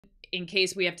in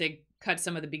case we have to cut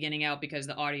some of the beginning out because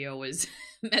the audio was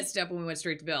messed up when we went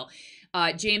straight to Bill.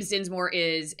 James Dinsmore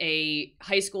is a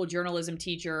high school journalism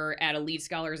teacher at Elite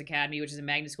Scholars Academy, which is a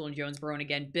magnet school in Jonesboro. And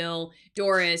again, Bill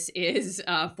Dorris is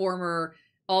a former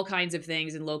all kinds of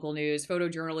things in local news,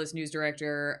 photojournalist, news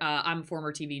director. I'm a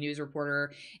former TV news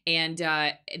reporter. And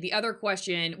the other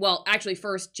question, well, actually,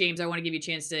 first, James, I want to give you a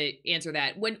chance to answer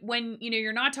that. When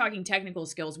you're not talking technical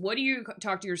skills, what do you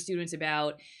talk to your students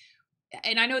about?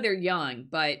 And I know they're young,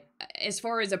 but as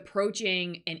far as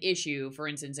approaching an issue, for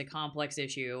instance, a complex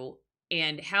issue,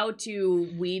 and how to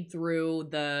weed through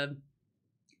the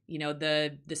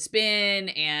spin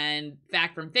and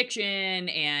fact from fiction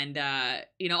and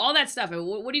all that stuff.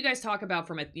 What do you guys talk about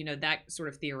from a that sort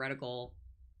of theoretical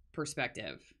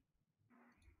perspective?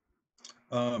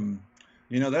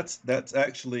 That's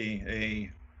actually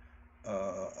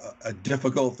a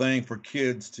difficult thing for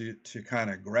kids to kind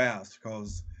of grasp,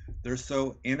 because they're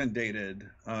so inundated,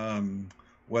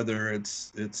 whether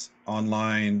it's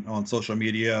online on social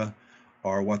media,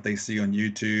 or what they see on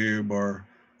YouTube, or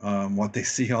what they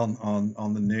see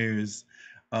on the news.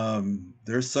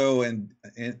 They're so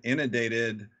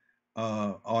inundated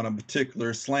on a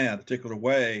particular slant, a particular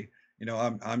way.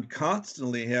 I'm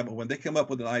constantly having, when they come up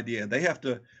with an idea, they have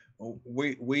to.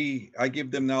 I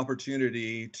give them the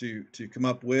opportunity to come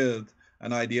up with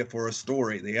an idea for a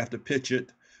story. They have to pitch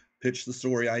the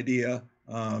story idea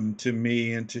to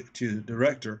me and to the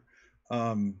director,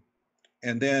 and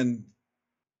then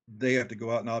they have to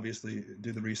go out and obviously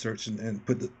do the research and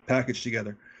put the package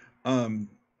together.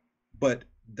 But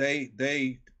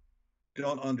they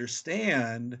don't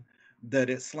understand that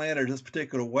it's slanted this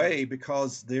particular way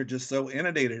because they're just so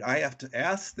inundated. I have to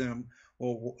ask them,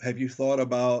 well, have you thought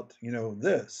about,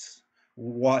 this?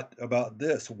 What about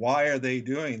this? Why are they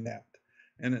doing that?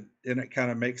 And it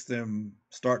kind of makes them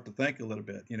start to think a little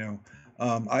bit.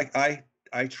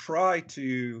 I try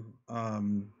to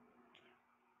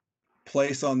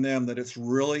place on them that it's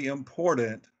really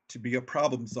important to be a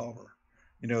problem solver,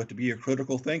 to be a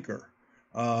critical thinker,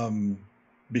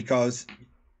 because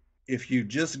if you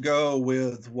just go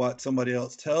with what somebody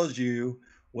else tells you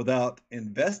without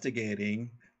investigating,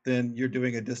 then you're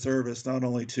doing a disservice not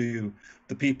only to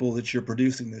the people that you're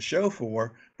producing the show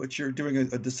for, but you're doing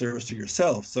a disservice to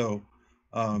yourself. So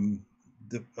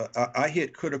I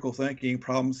hit critical thinking,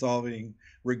 problem solving,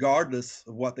 regardless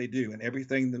of what they do, and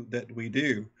everything that we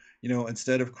do.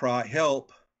 Instead of cry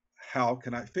help, how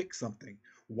can I fix something?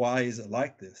 Why is it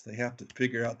like this? They have to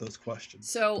figure out those questions.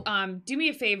 So do me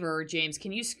a favor, James.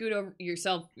 Can you scoot over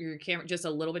your camera just a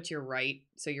little bit to your right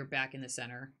so you're back in the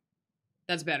center?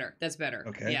 That's better.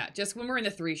 Okay. Yeah, just when we're in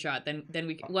the 3 shot, then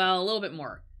we well, a little bit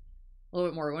more. We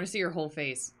want to see your whole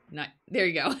face. There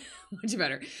you go. Much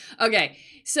better. Okay.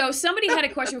 So somebody had a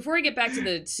question before we get back to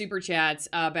the super chats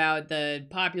about the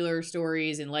popular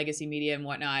stories and legacy media and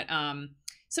whatnot.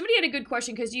 Somebody had a good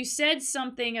question because you said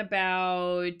something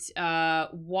about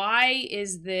why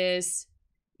is this,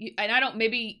 and I don't,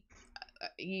 maybe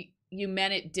you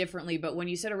meant it differently, but when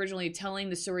you said originally telling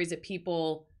the stories that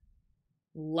people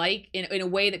like in a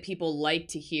way that people like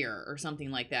to hear or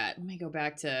something like that. Let me go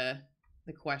back to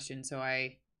the question so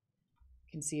I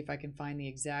can see if I can find the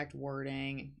exact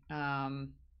wording.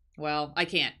 Well, I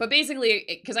can't, but basically,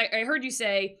 because I heard you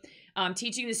say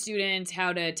teaching the students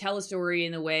how to tell a story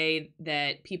in the way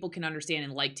that people can understand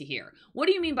and like to hear. What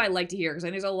do you mean by like to hear? Because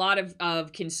there's a lot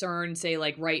of concern, say,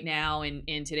 like right now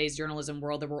in today's journalism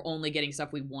world, that we're only getting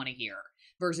stuff we want to hear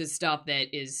versus stuff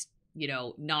that is,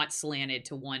 not slanted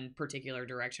to one particular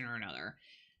direction or another.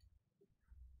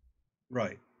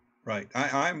 Right.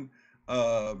 I'm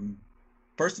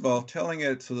first of all, telling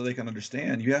it so that they can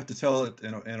understand. You have to tell it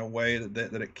in a way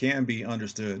that it can be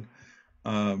understood.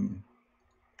 And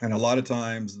a lot of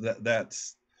times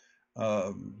that's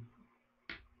not,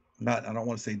 I don't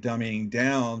want to say dumbing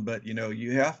down, but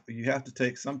you have to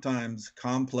take sometimes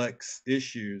complex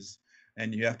issues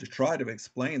and you have to try to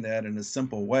explain that in a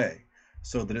simple way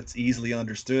so that it's easily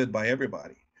understood by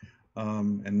everybody,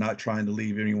 and not trying to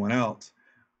leave anyone out.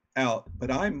 But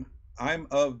I'm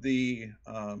of the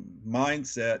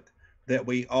mindset that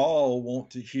we all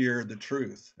want to hear the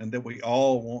truth, and that we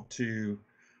all want to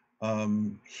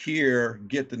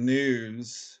get the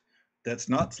news that's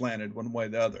not slanted one way or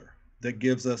the other, that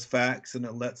gives us facts and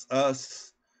it lets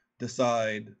us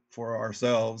decide for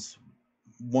ourselves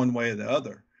one way or the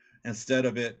other, instead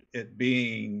of it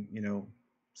being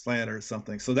slanted or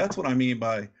something. So that's what I mean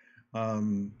by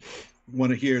want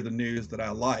to hear the news that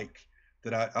I like,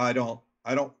 that I don't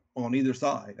on either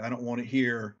side. I don't want to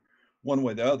hear one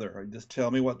way or the other. Just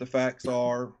tell me what the facts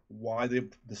are, why the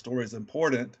story is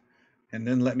important, and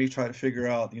then let me try to figure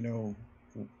out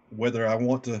whether I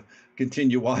want to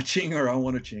continue watching or I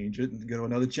want to change it and go to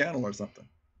another channel or something.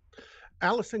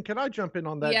 Allison, can I jump in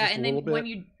on that Yeah, just a and little then bit? when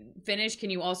you finish,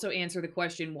 can you also answer the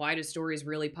question, why do stories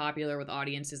really popular with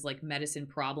audiences like medicine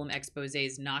problem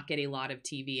exposés not get a lot of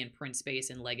TV and print space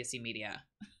in legacy media?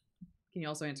 Can you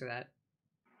also answer that?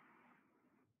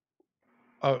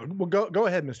 Well, go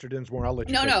ahead, Mr. Dinsmore. I'll let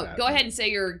you take that. Go ahead and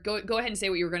say go ahead and say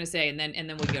what you were going to say, and then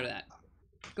we can go to that.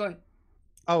 Go ahead.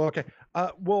 Oh, okay.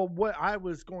 Well, what I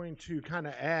was going to kind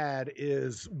of add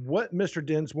is what Mr.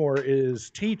 Dinsmore is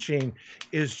teaching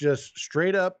is just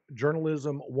straight up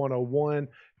journalism 101.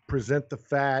 Present the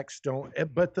facts. Don't.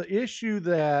 But the issue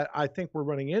that I think we're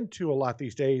running into a lot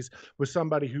these days with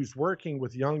somebody who's working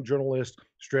with young journalists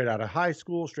straight out of high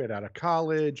school, straight out of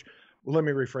college. Let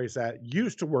me rephrase that.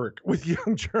 Used to work with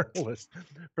young journalists,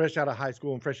 fresh out of high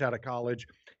school and fresh out of college,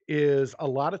 is a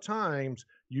lot of times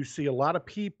you see a lot of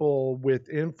people with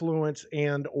influence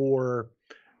and or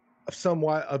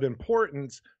somewhat of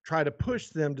importance try to push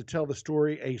them to tell the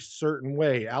story a certain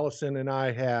way. Allison and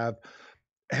I have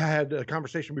had a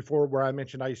conversation before where I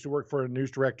mentioned I used to work for a news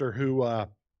director who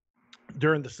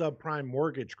during the subprime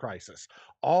mortgage crisis,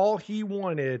 all he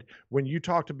wanted when you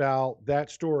talked about that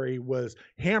story was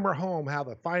hammer home how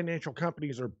the financial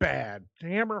companies are bad,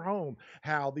 hammer home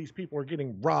how these people are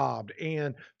getting robbed.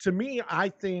 And to me, I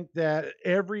think that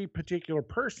every particular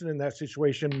person in that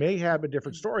situation may have a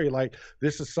different story. Like,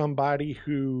 this is somebody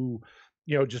who,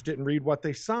 just didn't read what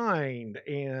they signed.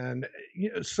 And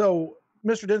so,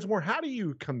 Mr. Dinsmore, how do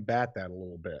you combat that a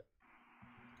little bit?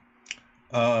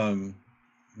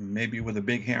 Maybe with a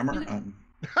big hammer.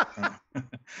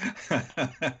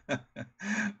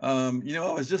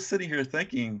 I was just sitting here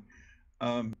thinking,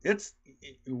 it's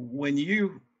when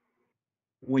you're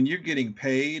getting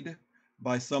paid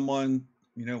by someone,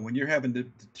 when you're having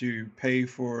to pay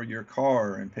for your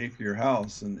car and pay for your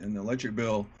house and the electric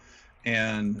bill,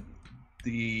 and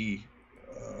the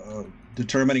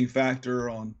determining factor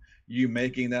on you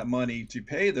making that money to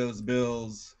pay those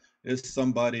bills is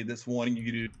somebody that's wanting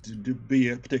you to be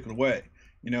a particular way,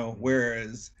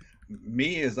 whereas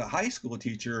me as a high school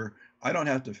teacher, I don't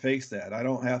have to face that. I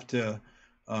don't have to,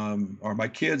 or my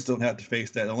kids don't have to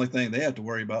face that. The only thing they have to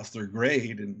worry about is their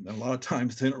grade. And a lot of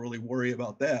times they don't really worry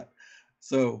about that.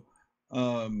 So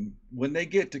when they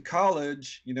get to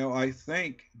college, I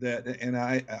think that, and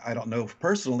I don't know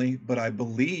personally, but I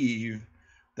believe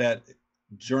that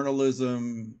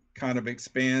journalism kind of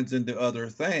expands into other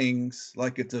things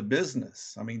like it's a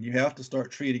business. I mean, you have to start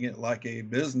treating it like a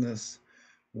business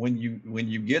when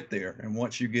you get there. And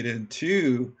once you get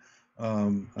into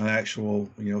an actual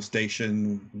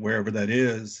station, wherever that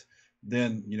is,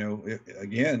 then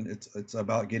again it's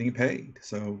about getting paid.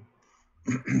 So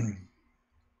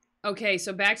okay,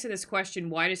 so back to this question,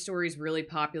 why do stories really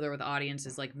popular with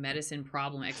audiences like medicine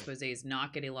problem exposés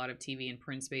not get a lot of TV and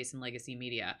print space in legacy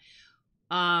media?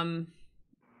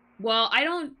 Well, I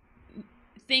don't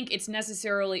think it's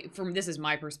necessarily, this is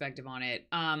my perspective on it.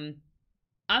 I'm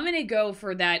going to go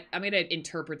for that. I'm going to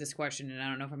interpret this question, and I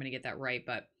don't know if I'm going to get that right,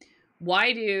 but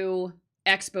why do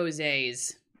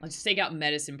exposés, let's just take out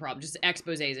medicine problem, just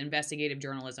exposés, investigative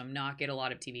journalism, not get a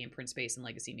lot of TV and print space in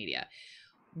legacy media?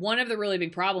 One of the really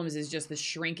big problems is just the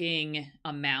shrinking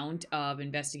amount of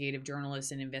investigative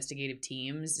journalists and investigative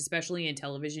teams, especially in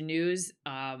television news.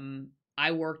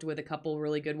 I worked with a couple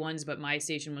really good ones, but my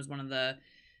station was one of the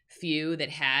few that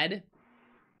had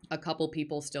a couple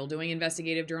people still doing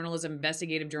investigative journalism.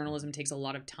 Investigative journalism takes a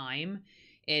lot of time.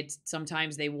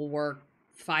 Sometimes they will work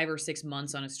 5 or 6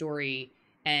 months on a story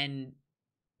and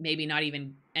maybe not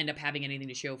even end up having anything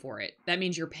to show for it. That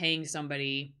means you're paying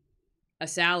somebody a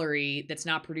salary that's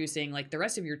not producing like the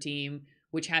rest of your team,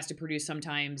 which has to produce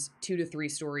sometimes 2 to 3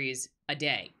 stories a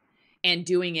day, and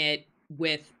doing it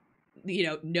with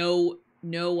no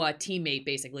teammate,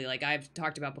 basically. Like I've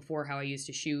talked about before, how I used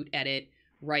to shoot, edit,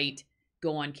 write,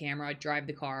 go on camera, drive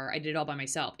the car. I did it all by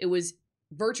myself. It was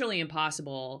virtually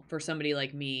impossible for somebody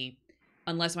like me,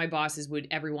 unless my bosses would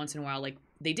every once in a while, like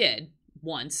they did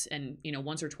once, and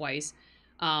once or twice,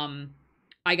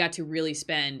 I got to really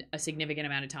spend a significant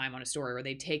amount of time on a story where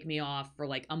they'd take me off for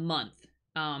like a month.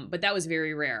 But that was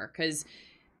very rare because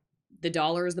the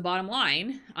dollar is the bottom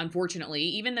line. Unfortunately,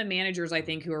 even the managers, I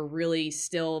think, who are really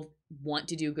still want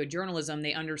to do good journalism,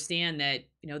 they understand that,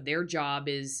 their job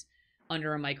is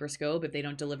under a microscope if they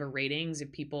don't deliver ratings,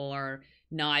 if people are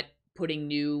not putting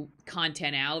new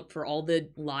content out for all the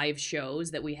live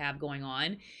shows that we have going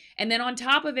on. And then on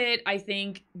top of it, I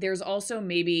think there's also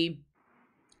maybe,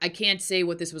 I can't say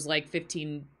what this was like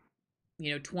 15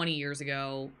 20 years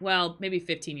ago. Well, maybe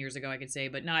 15 years ago, I could say,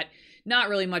 but not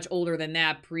really much older than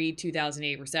that,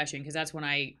 pre-2008 recession, because that's when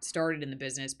I started in the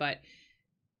business. But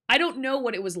I don't know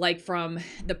what it was like from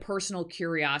the personal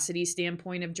curiosity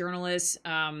standpoint of journalists,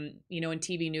 in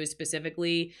TV news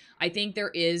specifically. I think there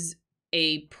is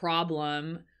a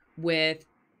problem with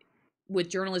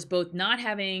journalists both not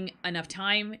having enough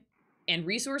time and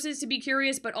resources to be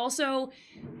curious, but also,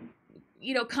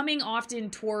 coming often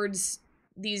towards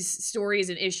these stories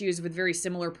and issues with very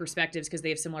similar perspectives because they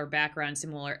have similar backgrounds,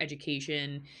 similar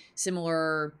education,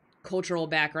 similar cultural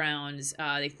backgrounds.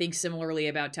 They think similarly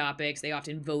about topics. They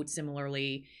often vote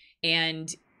similarly.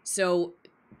 And so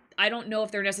I don't know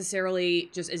if they're necessarily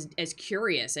just as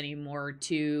curious anymore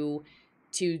to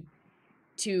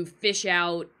fish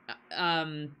out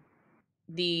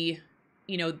the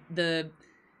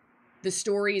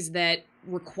stories that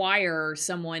require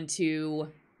someone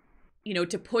to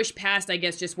push past, I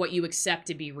guess, just what you accept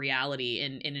to be reality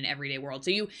in an everyday world.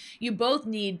 So you both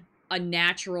need a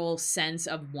natural sense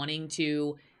of wanting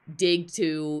to dig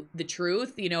to the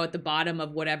truth, at the bottom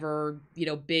of whatever,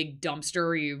 big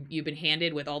dumpster you've been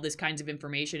handed with all this kinds of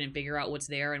information, and figure out what's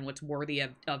there and what's worthy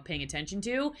of paying attention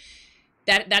to.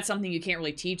 That's something you can't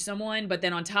really teach someone. But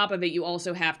then on top of it, you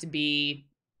also have to be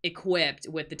equipped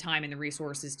with the time and the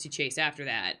resources to chase after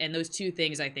that. And those two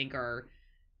things, I think, are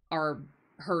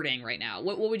hurting right now.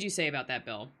 What would you say about that,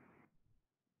 Bill?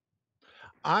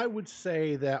 I would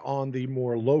say that on the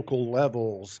more local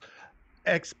levels,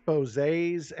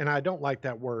 exposés, and I don't like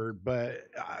that word, but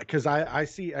because I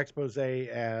see expose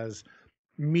as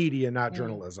media, not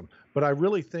journalism. But I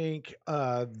really think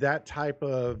that type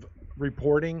of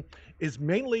reporting is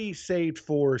mainly saved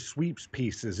for sweeps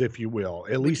pieces, if you will,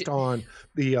 at least on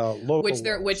the local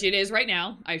which it is right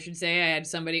now. I should say I had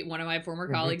one of my former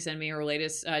colleagues send me her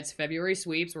latest, it's February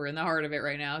sweeps. We're in the heart of it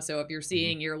right now. So if you're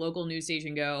seeing your local news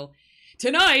station go,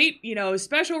 tonight,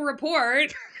 special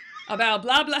report about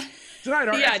blah, blah. Tonight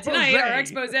our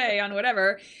expose on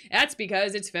whatever. That's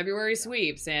because it's February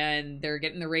sweeps and they're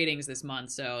getting the ratings this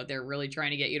month. So they're really trying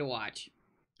to get you to watch.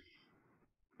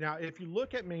 Now, if you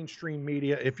look at mainstream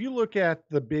media, if you look at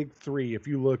the big three, if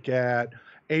you look at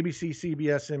ABC,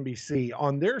 CBS, NBC,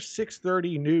 on their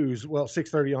 6:30 news, well,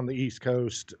 6:30 on the East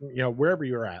Coast, wherever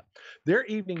you're at, their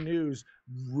evening news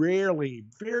very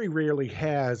rarely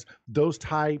has those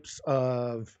types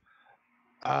of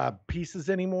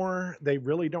pieces anymore. They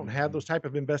really don't have those type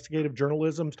of investigative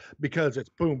journalisms because it's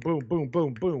boom, boom, boom,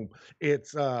 boom, boom.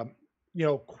 It's,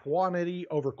 quantity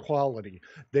over quality.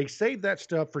 They save that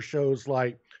stuff for shows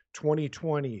like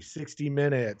 2020, 60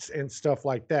 Minutes, and stuff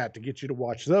like that to get you to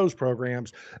watch those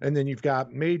programs. And then you've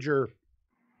got major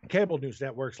cable news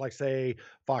networks like, say,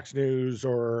 Fox News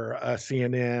or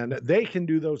CNN. They can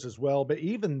do those as well. But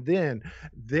even then,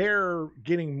 they're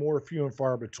getting more few and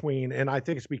far between. And I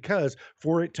think it's because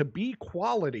for it to be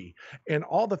quality and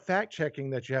all the fact checking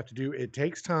that you have to do, it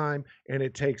takes time and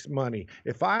it takes money.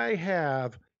 If I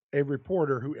have a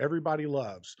reporter who everybody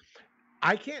loves,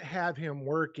 I can't have him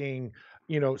working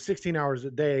 16 hours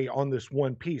a day on this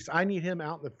one piece. I need him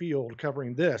out in the field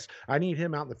covering this. I need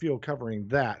him out in the field covering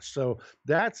that. So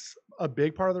that's a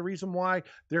big part of the reason why.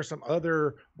 There's some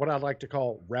other, what I'd like to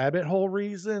call rabbit hole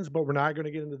reasons, but we're not going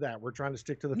to get into that. We're trying to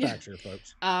stick to the facts here,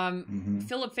 folks.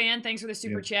 Philip Fan, thanks for the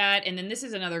super chat. And then this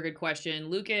is another good question.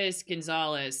 Lucas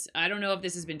Gonzalez. I don't know if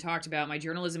this has been talked about. My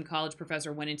journalism college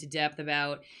professor went into depth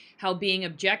about how being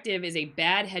objective is a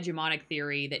bad hegemonic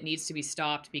theory that needs to be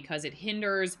stopped because it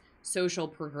hinders social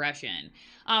progression.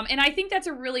 And I think that's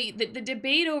a really, the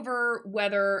debate over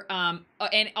whether,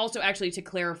 and also actually to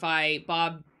clarify,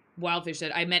 Bob Wildfish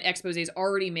said, I meant exposés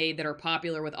already made that are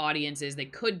popular with audiences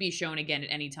that could be shown again at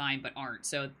any time, but aren't.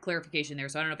 So clarification there.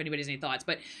 So I don't know if anybody has any thoughts,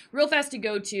 but real fast to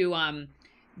go to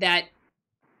that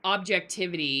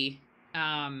objectivity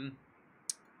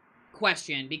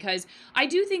question, because I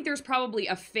do think there's probably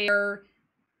a fair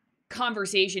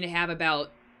conversation to have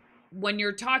about when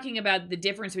you're talking about the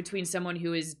difference between someone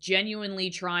who is genuinely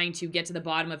trying to get to the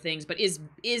bottom of things, but is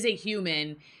a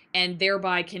human and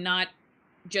thereby cannot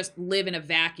just live in a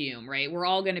vacuum, right? We're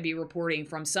all going to be reporting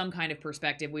from some kind of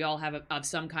perspective. We all have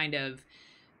some kind of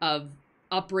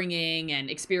upbringing and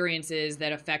experiences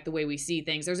that affect the way we see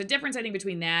things. There's a difference, I think,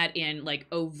 between that and like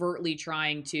overtly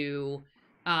trying to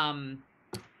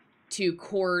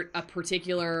court a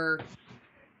particular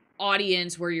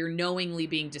audience where you're knowingly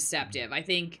being deceptive. I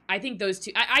think those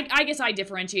two, I guess I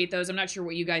differentiate those. I'm not sure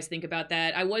what you guys think about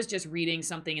that. I was just reading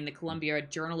something in the Columbia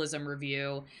Journalism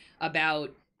Review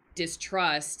about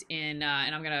distrust in,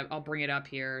 and I'll bring it up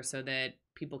here so that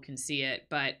people can see it.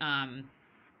 But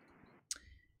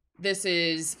this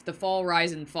is the fall,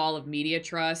 rise, and fall of media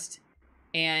trust.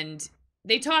 And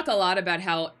they talk a lot about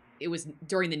how it was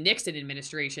during the Nixon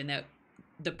administration that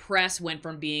the press went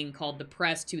from being called the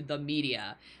press to the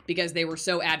media because they were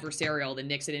so adversarial, the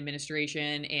Nixon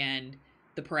administration and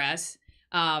the press.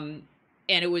 And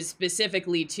it was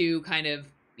specifically to kind of,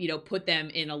 put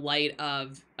them in a light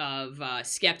of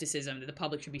skepticism, that the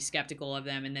public should be skeptical of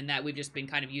them. And then that we've just been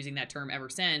kind of using that term ever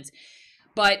since.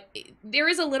 But there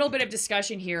is a little bit of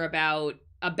discussion here about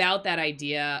that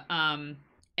idea.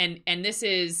 And this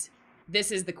is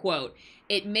the quote.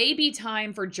 It may be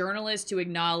time for journalists to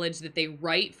acknowledge that they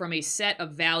write from a set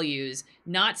of values,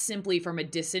 not simply from a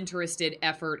disinterested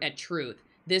effort at truth.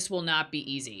 This will not be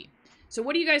easy. So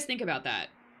what do you guys think about that?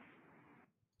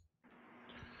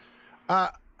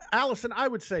 Allison, I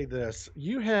would say this.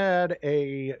 You had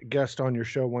a guest on your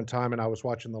show one time, and I was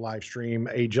watching the live stream,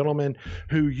 a gentleman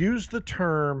who used the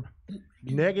term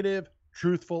negative,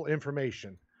 truthful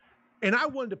information. And I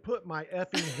wanted to put my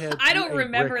effing head. I don't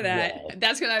remember that. Wall.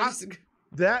 That's what I was.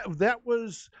 That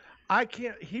was. I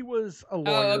can't. He was a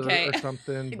lawyer or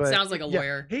something. It sounds like a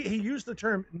lawyer. He used the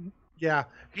term. Yeah,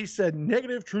 he said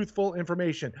negative, truthful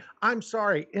information. I'm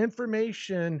sorry,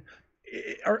 information.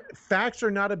 Facts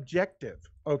are not objective.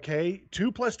 Okay,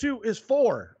 2 + 2 is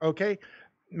 4. Okay,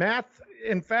 math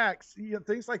and facts,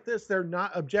 things like this, they're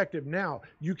not objective. Now,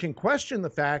 you can question the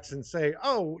facts and say,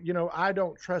 oh, I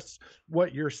don't trust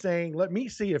what you're saying. Let me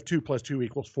see if 2 + 2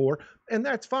 = 4. And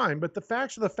that's fine. But the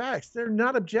facts are the facts. They're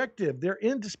not objective. They're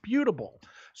indisputable.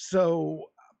 So,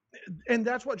 and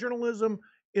that's what journalism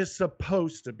is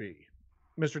supposed to be.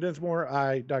 Mr. Dinsmore,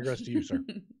 I digress to you, sir.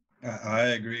 I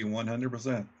agree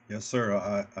 100%. Yes,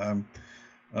 sir.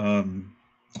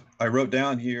 I wrote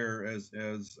down here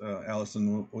as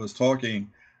Allison was talking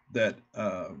that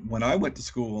when I went to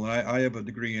school, and I have a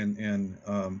degree in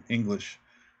English,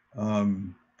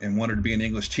 and wanted to be an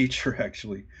English teacher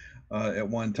actually at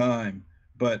one time.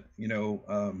 But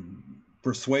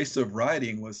persuasive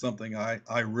writing was something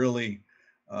I really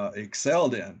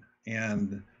excelled in,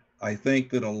 and I think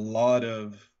that a lot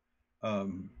of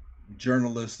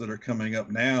journalists that are coming up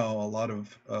now, a lot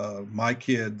of my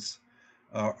kids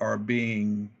are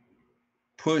being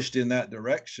pushed in that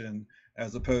direction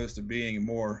as opposed to being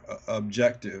more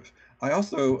objective. I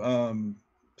also,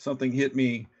 something hit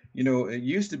me, it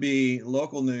used to be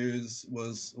local news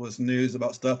was news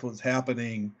about stuff that was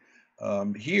happening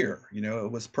here,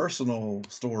 it was personal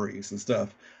stories and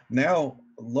stuff. Now,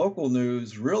 local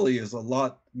news really is a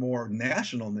lot more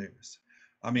national news.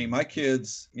 I mean, my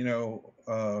kids,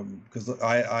 because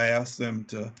I ask them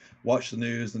to watch the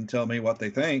news and tell me what they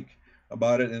think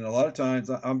about it. And a lot of times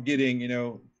I'm getting,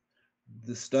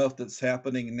 the stuff that's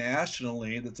happening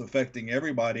nationally that's affecting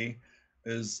everybody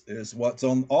is what's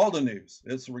on all the news.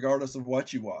 It's regardless of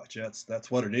what you watch.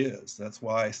 That's what it is. That's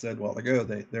why I said a while ago,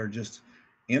 they're just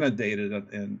inundated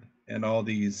in all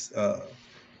these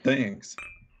things.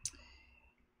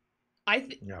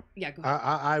 Yeah, go ahead.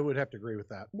 I would have to agree with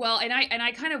that. Well, and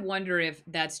I kind of wonder if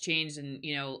that's changed, and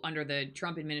under the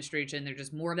Trump administration, there's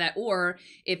just more of that, or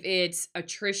if it's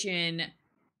attrition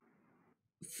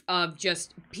of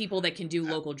just people that can do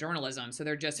local journalism, so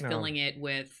they're just filling it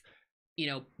with,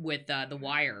 with the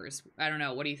wires. I don't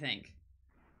know. What do you think?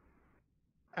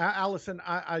 Allison,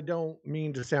 I don't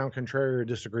mean to sound contrary or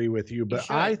disagree with you, but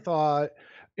I thought,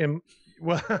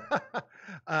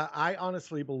 I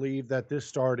honestly believe that this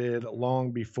started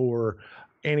long before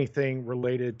anything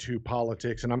related to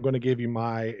politics. And I'm going to give you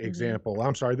my example.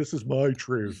 I'm sorry, this is my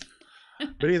truth.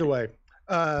 But either way,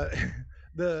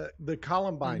 the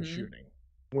Columbine shooting,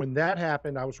 when that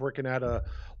happened, I was working at a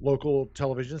local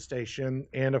television station.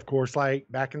 And of course, like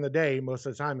back in the day, most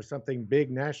of the time, if something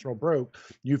big national broke,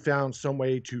 you found some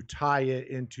way to tie it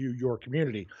into your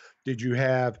community. Did you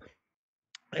have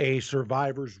a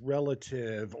survivor's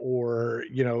relative, or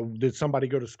did somebody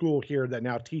go to school here that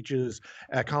now teaches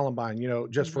at Columbine,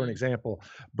 just for an example?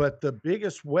 But the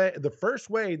first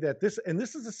way that this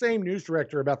is the same news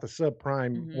director about the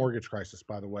subprime mortgage crisis,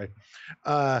 by the way.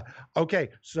 Okay,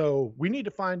 so we need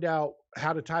to find out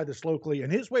how to tie this locally,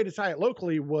 and his way to tie it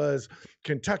locally was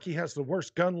Kentucky has the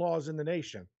worst gun laws in the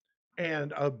nation.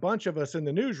 And a bunch of us in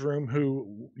the newsroom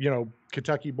who,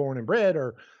 Kentucky born and bred,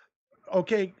 are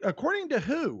okay, according to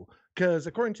who? Because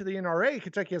according to the NRA,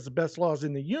 Kentucky has the best laws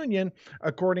in the union.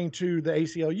 According to the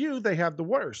ACLU, they have the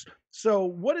worst. So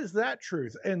what is that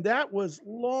truth? And that was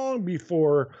long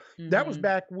before, that was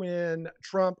back when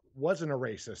Trump wasn't a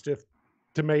racist, if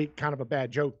to make kind of a bad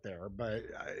joke there. But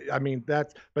I mean,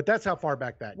 that's how far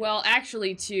back that goes. Well,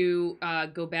 actually, to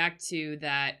go back to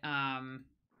that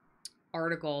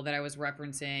article that I was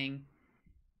referencing,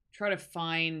 try to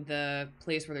find the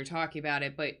place where they're talking about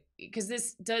it, but because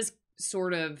this does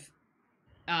sort of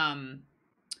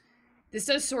this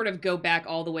does sort of go back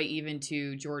all the way even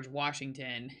to George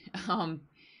Washington.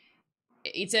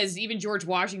 It says even George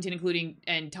Washington, including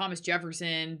and Thomas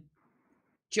Jefferson,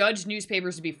 judged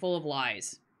newspapers to be full of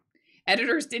lies.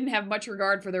 Editors didn't have much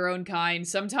regard for their own kind,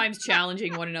 sometimes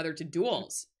challenging one another to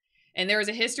duels. And there is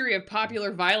a history of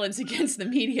popular violence against the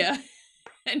media.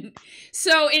 And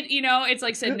so it's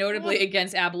like said notably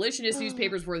against abolitionist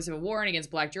newspapers before the Civil War and against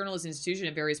black journalist institution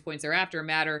at various points thereafter, a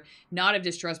matter not of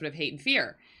distrust but of hate and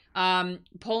fear.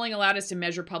 Polling allowed us to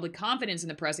measure public confidence in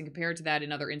the press and compare it to that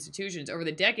in other institutions. Over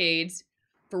the decades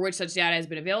for which such data has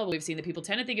been available, we've seen that people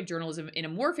tend to think of journalism in a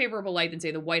more favorable light than,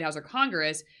 say, the White House or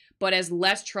Congress, but as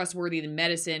less trustworthy than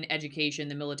medicine, education,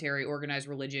 the military, organized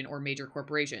religion, or major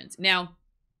corporations. Now,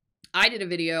 I did a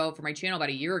video for my channel about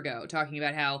a year ago talking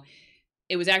about how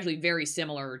it was actually very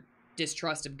similar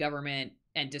distrust of government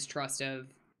and distrust of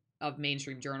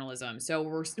mainstream journalism. So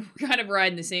we're kind of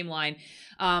riding the same line.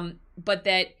 But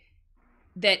that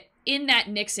in that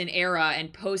Nixon era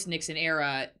and post-Nixon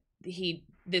era,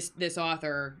 this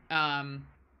author,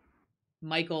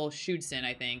 Michael Schudson,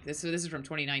 I think, this is from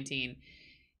 2019,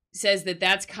 says that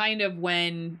that's kind of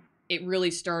when it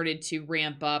really started to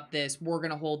ramp up this, we're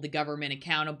going to hold the government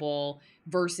accountable,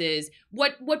 versus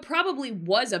what probably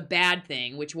was a bad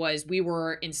thing, which was we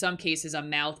were in some cases a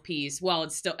mouthpiece. Well,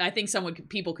 it's still, I think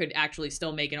people could actually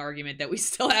still make an argument that we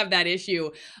still have that issue,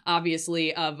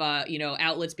 obviously, of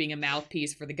outlets being a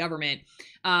mouthpiece for the government.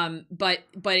 But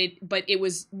it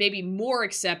was maybe more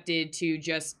accepted to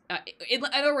just, in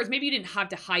other words, maybe you didn't have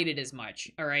to hide it as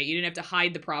much. All right, you didn't have to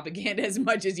hide the propaganda as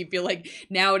much as you feel like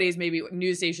nowadays. Maybe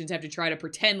news stations have to try to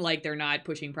pretend like they're not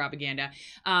pushing propaganda.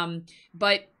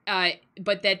 But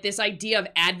that this idea of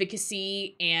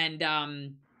advocacy and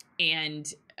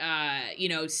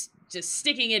just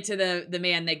sticking it to the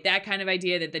man, like that kind of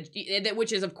idea that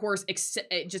which is of course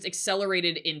just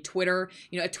accelerated in Twitter.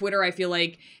 Twitter, I feel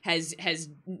like has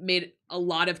made a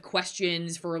lot of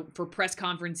questions for press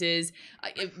conferences.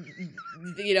 If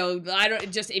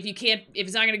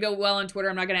it's not going to go well on Twitter,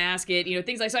 I'm not going to ask it.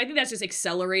 Things like, so I think that's just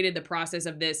accelerated the process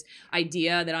of this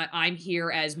idea that I'm here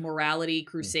as morality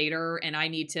crusader, and I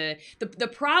need to. The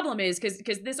problem is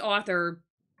because this author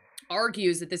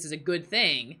argues that this is a good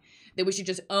thing, that we should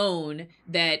just own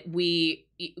that we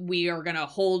are going to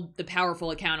hold the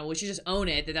powerful accountable. We should just own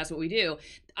it, that's what we do.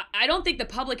 I don't think the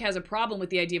public has a problem with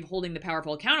the idea of holding the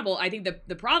powerful accountable. I think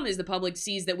the problem is the public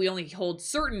sees that we only hold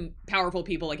certain powerful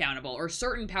people accountable, or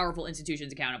certain powerful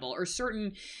institutions accountable, or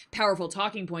certain powerful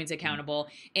talking points accountable.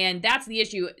 And that's the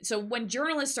issue. So when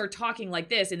journalists are talking like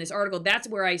this in this article, that's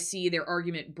where I see their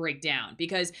argument break down,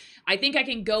 because I think I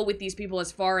can go with these people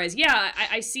as far as,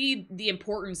 I see the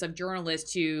importance of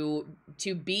journalists to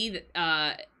be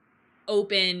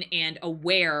open and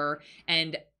aware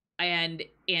and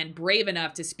brave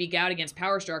enough to speak out against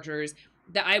power structures.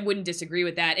 That I wouldn't disagree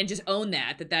with that, and just own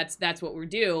that's what we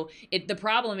do. The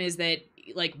problem is that,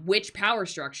 like, which power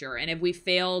structure, and have we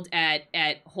failed at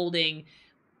holding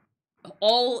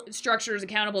all structures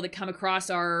accountable that come across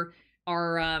our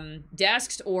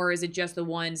desks, or is it just the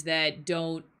ones that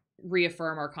don't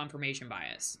reaffirm our confirmation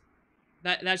bias?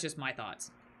 That's just my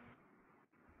thoughts.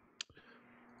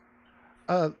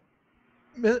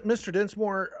 Mr.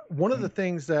 Dinsmore, one of the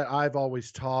things that I've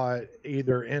always taught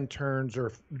either interns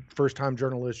or first-time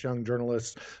journalists, young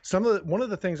journalists, one of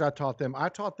the things I taught them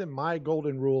my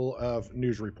golden rule of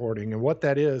news reporting, and what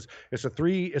that is, it's a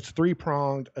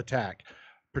three-pronged attack: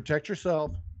 protect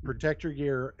yourself, protect your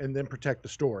gear, and then protect the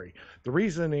story. The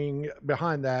reasoning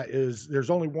behind that is there's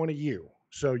only one of you.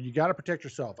 So you got to protect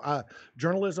yourself.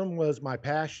 Journalism was my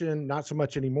passion, not so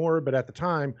much anymore, but at the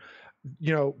time,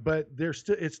 but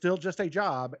it's still just a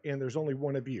job, and there's only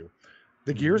one of you.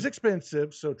 The gear is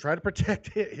expensive, so try to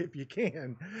protect it if you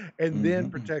can, and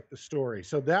then protect the story.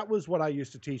 So that was what I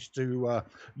used to teach to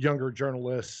younger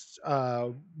journalists.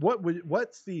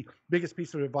 What's the biggest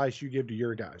piece of advice you give to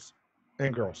your guys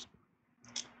and girls?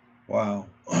 Wow.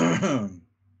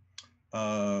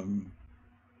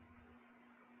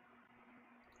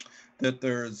 That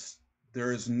there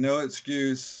is no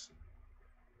excuse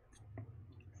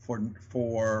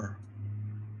for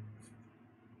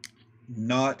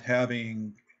not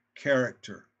having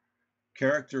character.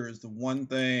 Character is the one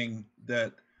thing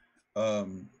that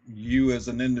you as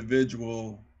an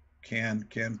individual can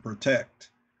protect,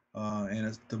 and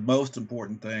it's the most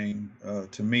important thing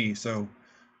to me. So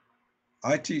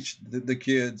I teach the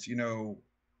kids,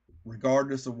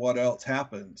 regardless of what else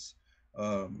happens,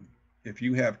 if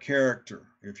you have character,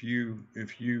 if you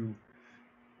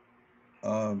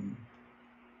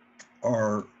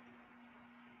or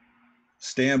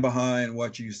stand behind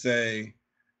what you say,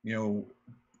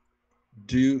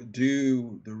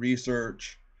 do the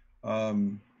research,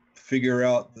 figure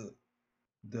out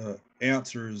the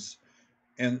answers,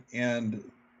 and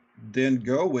then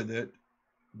go with it,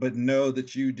 but know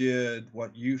that you did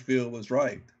what you feel was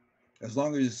right. As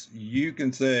long as you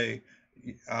can say,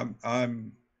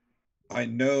 I'm I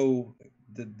know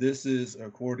that this is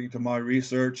according to my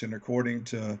research and according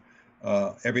to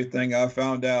everything I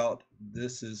found out.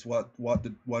 This is what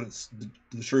is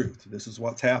the truth. This is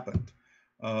what's happened,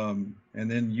 and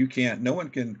then you can't. No one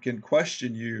can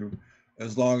question you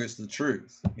as long as the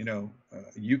truth.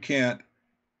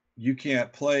 You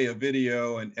can't play a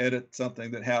video and edit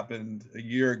something that happened a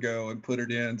year ago and put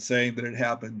it in saying that it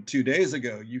happened 2 days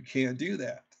ago. You can't do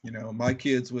that. My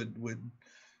kids would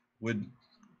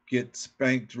get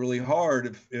spanked really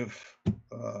hard if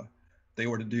they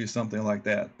were to do something like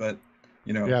that. But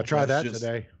Yeah, try that's that just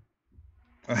today.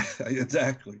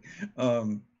 exactly.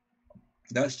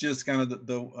 That's just kind of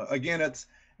again, it's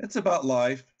about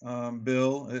life,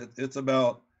 Bill. It's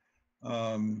about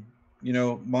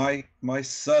my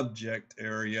subject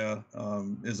area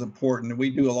is important. We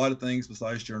do a lot of things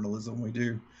besides journalism. We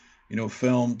do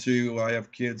film too. I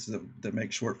have kids that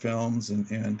make short films,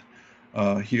 and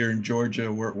here in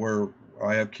Georgia, where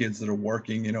I have kids that are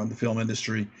working, in the film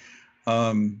industry.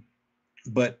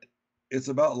 But it's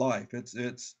about life.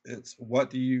 It's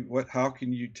how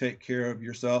can you take care of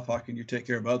yourself? How can you take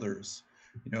care of others?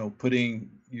 Putting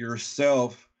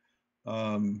yourself,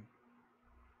 and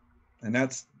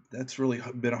that's really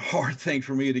been a hard thing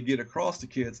for me to get across to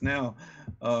kids now,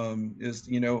 is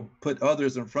put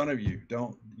others in front of you.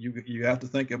 You have to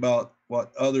think about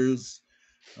what others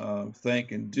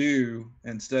think and do,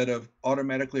 instead of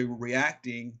automatically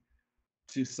reacting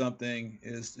to something,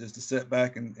 is to sit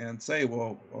back and say,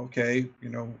 well, okay,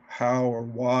 how or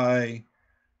why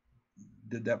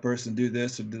did that person do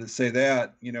this or did it say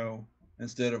that,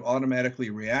 instead of automatically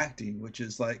reacting, which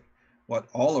is like what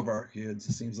all of our kids,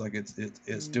 it seems like it's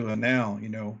doing now.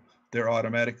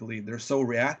 They're so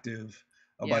reactive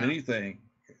about anything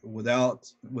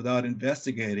without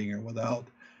investigating, or without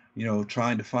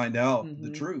trying to find out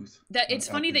the truth. That it's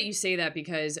funny that you say that,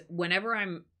 because whenever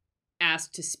I'm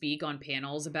asked to speak on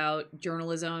panels about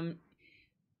journalism,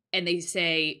 and they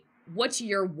say, what's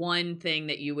your one thing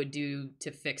that you would do to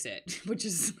fix it? Which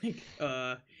is like,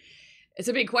 it's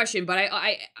a big question, but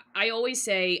I always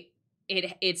say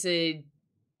it is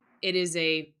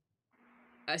a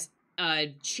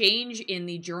change in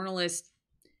the journalist's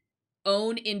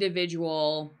own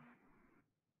individual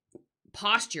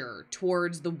posture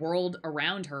towards the world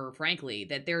around her, frankly.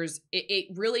 That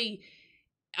it really,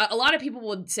 a lot of people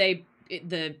would say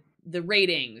the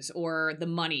ratings or the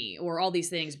money or all these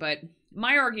things, but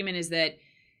my argument is that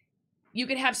you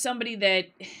could have somebody that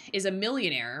is a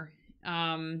millionaire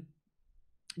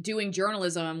doing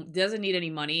journalism, doesn't need any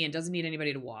money and doesn't need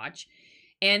anybody to watch,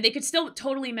 and they could still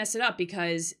totally mess it up,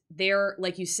 because they're,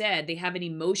 like you said, they have an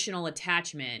emotional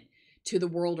attachment to the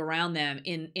world around them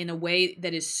in a way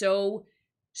that is so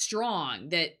strong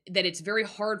that it's very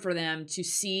hard for them to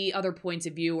see other points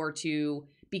of view, or to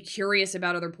be curious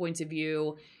about other points of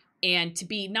view, and to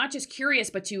be not just curious,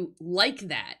 but to like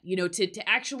that, to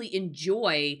actually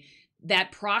enjoy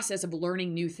that process of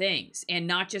learning new things, and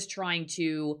not just trying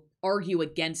to argue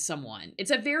against someone.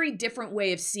 It's a very different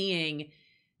way of seeing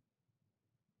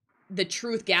the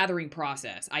truth gathering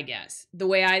process, I guess. The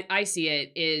way I see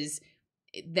it is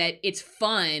that it's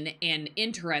fun and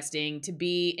interesting to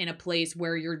be in a place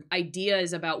where your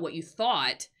ideas about what you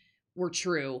thought were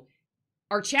true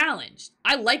are challenged.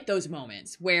 I like those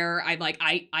moments where I'm like,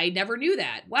 I never knew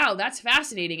that. Wow, that's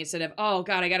fascinating. Instead of, oh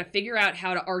God, I got to figure out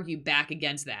how to argue back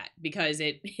against that, because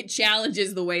it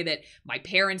challenges the way that my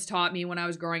parents taught me when I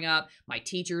was growing up, my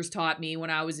teachers taught me when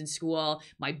I was in school,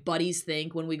 my buddies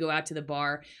think when we go out to the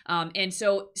bar. And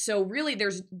so really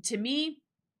to me,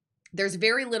 there's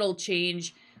very little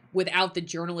change without the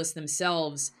journalists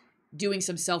themselves doing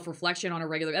some self-reflection on a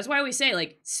regular. That's why I always say,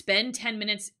 like, spend 10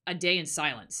 minutes a day in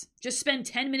silence. Just spend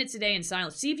 10 minutes a day in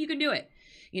silence. See if you can do it.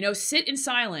 Sit in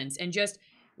silence and just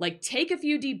like take a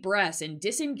few deep breaths and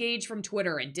disengage from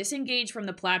Twitter and disengage from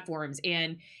the platforms,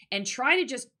 and try to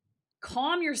just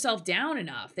calm yourself down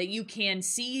enough that you can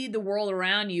see the world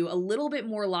around you a little bit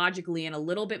more logically and a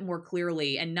little bit more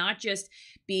clearly, and not just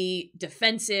be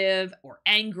defensive or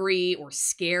angry or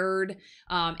scared,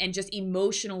 and just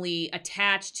emotionally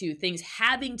attached to things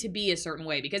having to be a certain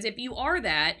way. Because if you are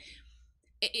that,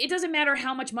 it doesn't matter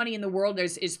how much money in the world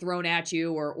is thrown at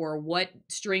you, or what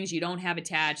strings you don't have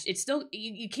attached. It's still,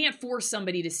 you can't force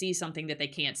somebody to see something that they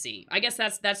can't see. I guess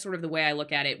that's sort of the way I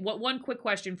look at it. One quick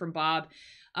question from Bob.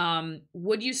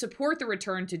 Would you support the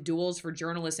return to duels for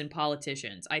journalists and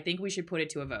politicians? I think we should put it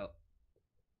to a vote.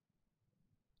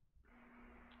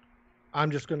 I'm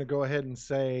just going to go ahead and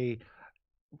say,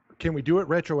 can we do it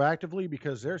retroactively?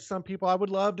 Because there's some people I would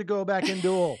love to go back and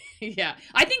duel. Yeah.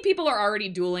 I think people are already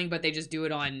dueling, but they just do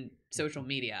it on social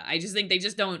media. I just think they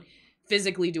just don't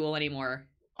physically duel anymore.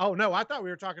 Oh, no, I thought we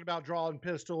were talking about drawing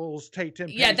pistols, take 10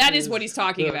 Yeah, paces, that is what he's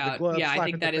talking about. Yeah, I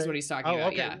think that is face. what he's talking about.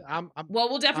 Okay. Yeah. Well,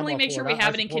 we'll definitely make sure we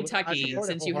have it in Kentucky,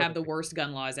 since you have the wholeheartedly. worst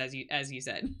gun laws, as you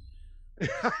said.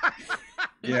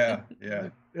 Yeah.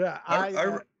 Yeah,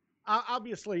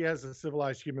 obviously, as a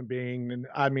civilized human being, and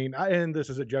I mean, and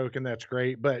this is a joke, and that's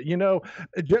great, but you know,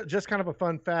 just kind of a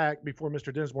fun fact before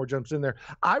Mr. Dinsmore jumps in there,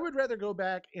 I would rather go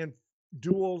back and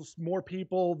duels more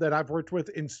people that I've worked with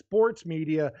in sports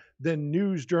media than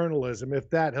news journalism, if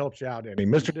that helps you out any.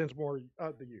 Mr. Dinsmore,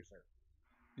 the you, sir.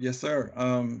 Yes, sir.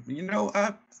 You know,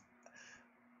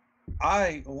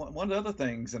 one of the other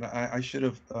things, and I should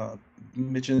have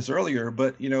mentioned this earlier,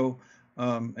 but you know,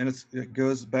 and it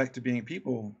goes back to being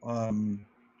people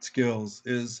skills.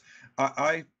 Is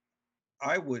I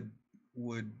would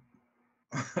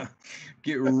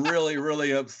get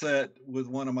really upset with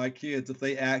one of my kids if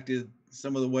they acted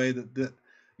some of the way that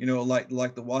you know, like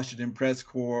the Washington Press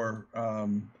Corps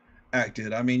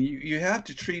acted. I mean, you have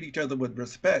to treat each other with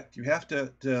respect. You have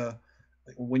to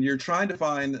when you're trying to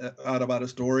find out about a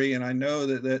story, and I know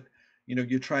that you know,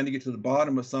 you're trying to get to the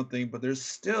bottom of something, but there's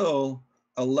still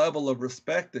a level of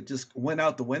respect that just went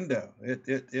out the window.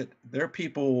 There are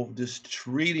people just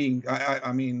treating.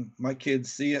 I mean, my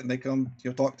kids see it and they come, you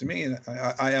know, talk to me, and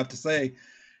I have to say,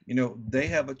 you know, they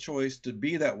have a choice to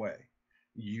be that way.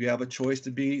 You have a choice to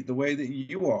be the way that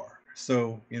you are.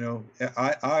 So, you know,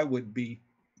 I would be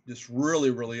just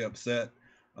really upset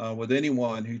with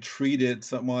anyone who treated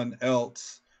someone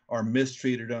else or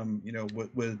mistreated them, you know,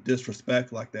 with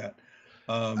disrespect like that,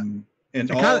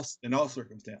 in all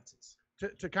circumstances.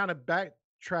 To kind of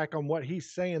backtrack on what he's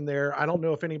saying there, I don't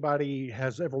know if anybody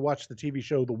has ever watched the TV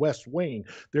show The West Wing.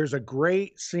 There's a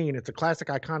great scene. It's a classic,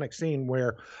 iconic scene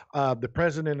where the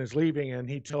president is leaving and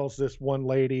he tells this one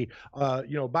lady,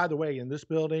 you know, by the way, in this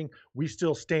building, we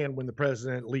still stand when the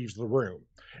president leaves the room.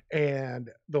 And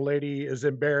the lady is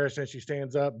embarrassed and she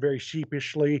stands up very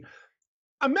sheepishly.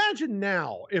 Imagine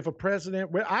now if a president,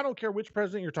 I don't care which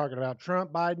president you're talking about,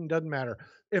 Trump, Biden, doesn't matter.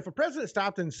 If a president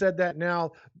stopped and said that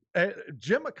now,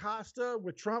 Jim Acosta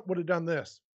with Trump would have done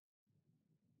this.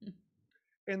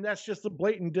 And that's just a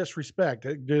blatant disrespect.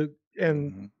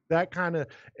 And that kind of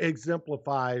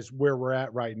exemplifies where we're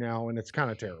at right now. And it's kind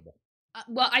of terrible.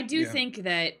 Well, I do think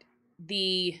that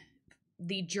the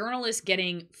journalists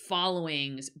getting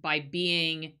followings by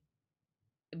being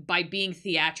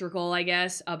theatrical, I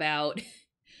guess, about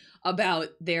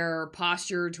their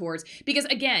posture towards, because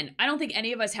again, I don't think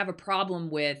any of us have a problem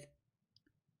with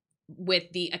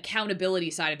the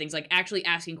accountability side of things, like actually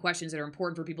asking questions that are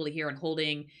important for people to hear and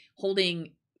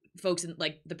holding folks in,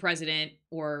 like the president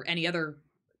or any other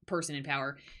person in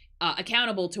power,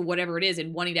 accountable to whatever it is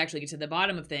and wanting to actually get to the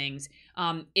bottom of things.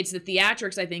 It's the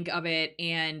theatrics, I think, of it,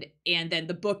 and then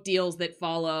the book deals that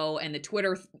follow and the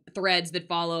Twitter threads that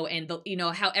follow, and the, you know,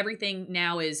 how everything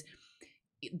now is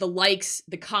the likes,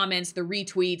 the comments, the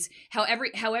retweets, how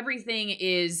everything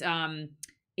is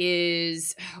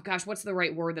oh gosh, what's the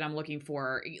right word that I'm looking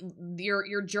for?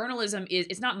 Your journalism is,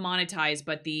 it's not monetized,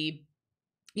 but the,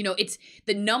 you know, it's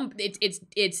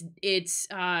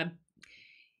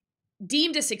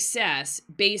deemed a success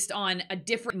based on a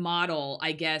different model,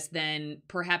 I guess, than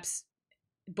perhaps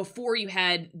before you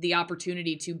had the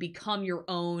opportunity to become your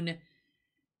own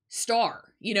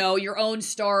star, you know, your own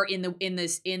star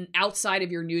in outside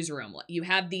of your newsroom. You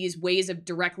have these ways of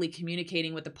directly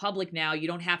communicating with the public now. You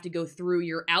don't have to go through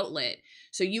your outlet,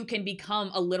 so you can become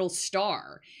a little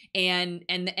star. And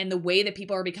the way that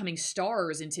people are becoming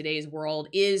stars in today's world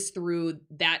is through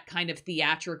that kind of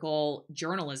theatrical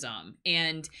journalism.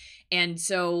 And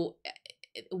so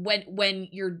when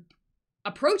you're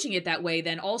approaching it that way,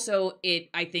 then also it,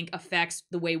 I think, affects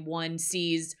the way one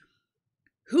sees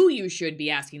who you should be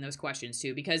asking those questions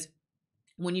to, because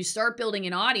when you start building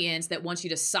an audience that wants you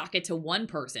to sock it to one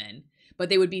person, but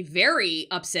they would be very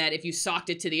upset if you socked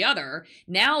it to the other,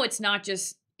 now it's not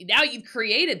just, now you've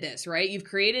created this, right? You've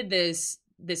created this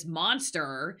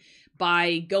monster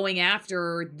by going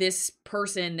after this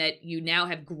person that you now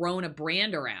have grown a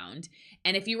brand around.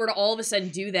 And if you were to all of a sudden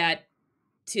do that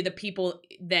to the people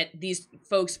that these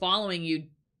folks following you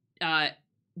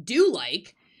do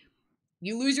like,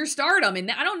 you lose your stardom.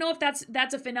 And I don't know if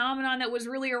that's a phenomenon that was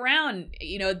really around,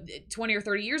 20 or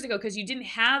 30 years ago, because you didn't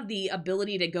have the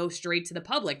ability to go straight to the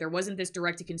public. There wasn't this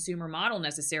direct to consumer model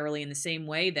necessarily in the same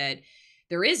way that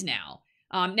there is now.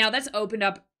 Now that's opened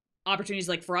up opportunities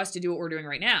like for us to do what we're doing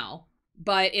right now.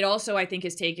 But it also, I think,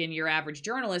 has taken your average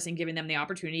journalist and given them the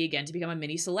opportunity again to become a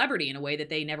mini celebrity in a way that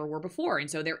they never were before. And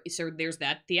so there's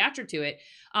that theatric to it.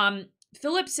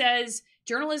 Philip says,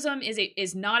 journalism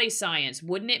is not a science.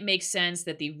 Wouldn't it make sense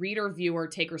that the reader viewer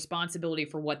take responsibility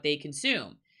for what they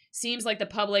consume? Seems like the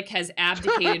public has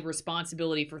abdicated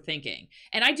responsibility for thinking.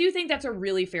 And I do think that's a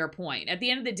really fair point. At the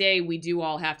end of the day, we do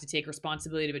all have to take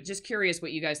responsibility, but just curious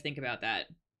what you guys think about that.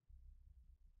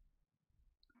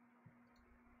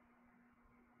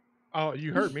 Oh,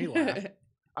 you heard me laugh.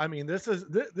 I mean, this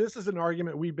is an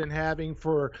argument we've been having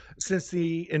since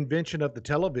the invention of the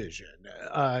television.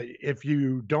 If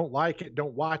you don't like it,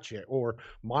 don't watch it, or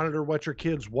monitor what your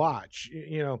kids watch.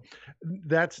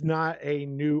 That's not a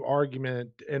new argument,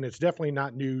 and it's definitely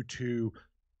not new to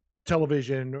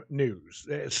television news.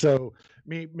 So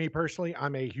me personally,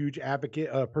 I'm a huge advocate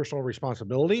of personal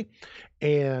responsibility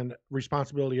and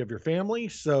responsibility of your family.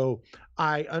 So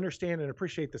I understand and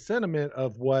appreciate the sentiment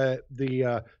of what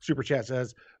the super chat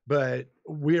says, but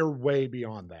we're way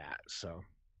beyond that. So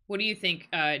what do you think,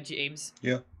 James?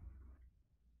 Yeah,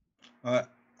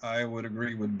 I would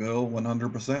agree with Bill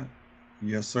 100%.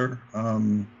 Yes, sir.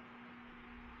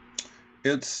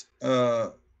 It's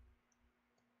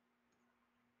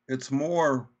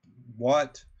more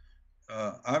what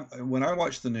when I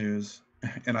watch the news,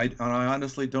 and I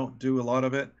honestly don't do a lot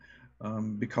of it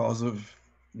because of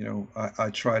I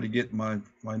try to get my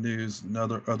news in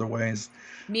other ways.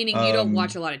 Meaning you don't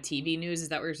watch a lot of TV news? Is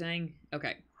that what you're saying?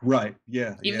 Okay. Right.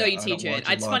 Yeah. Even though you teach it,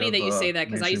 it's funny that you say that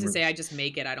because I used to say I just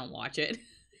make it. I don't watch it.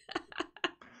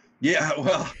 Yeah.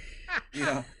 Well.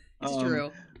 Yeah. It's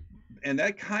true. And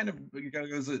that kind of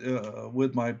goes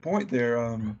with my point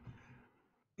there.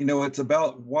 It's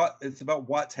about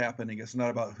what's happening. It's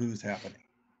not about who's happening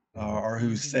or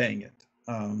who's saying it.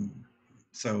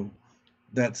 So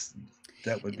that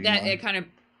would be that. It kind of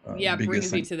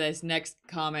brings me thing. to this next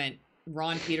comment.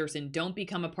 Ron Peterson, don't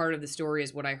become a part of the story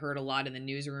is what I heard a lot in the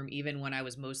newsroom, even when I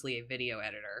was mostly a video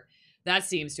editor. That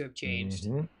seems to have changed.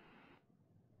 Mm-hmm.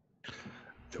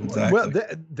 Exactly. Well,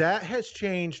 that has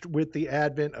changed with the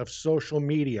advent of social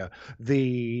media.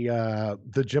 The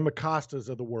Jim Acostas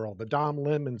of the world, the Dom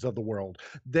Lemons of the world,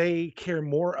 they care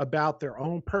more about their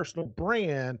own personal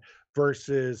brand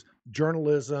versus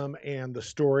journalism and the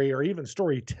story, or even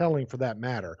storytelling for that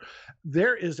matter.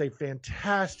 There is a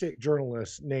fantastic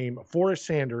journalist named Forrest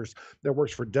Sanders that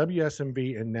works for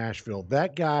WSMV in Nashville.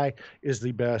 That guy is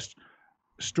the best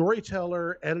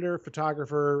storyteller, editor,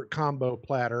 photographer, combo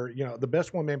platter, the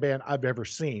best one-man band I've ever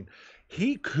seen.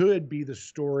 He could be the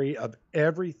story of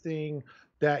everything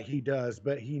that he does,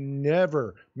 but he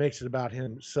never makes it about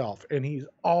himself. And he's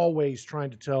always trying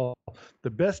to tell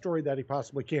the best story that he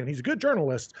possibly can. He's a good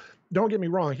journalist. Don't get me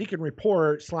wrong. He can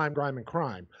report slime, grime, and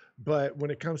crime. But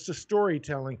when it comes to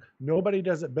storytelling, nobody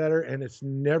does it better, and it's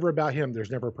never about him.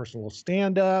 There's never a personal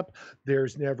stand-up.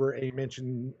 There's never a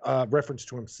reference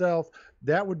to himself.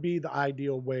 That would be the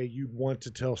ideal way you'd want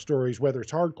to tell stories, whether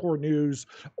it's hardcore news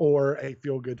or a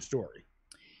feel-good story.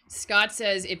 Scott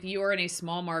says, if you are in a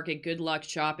small market, good luck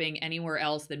shopping anywhere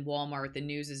else than Walmart. The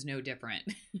news is no different.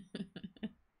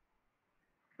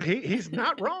 He's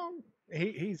not wrong.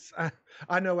 He's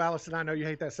I know, Allison, I know you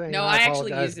hate that saying. No, I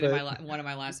actually used it in one of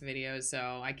my last videos,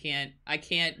 so I can't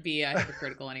be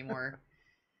hypocritical anymore.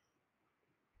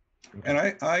 And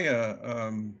I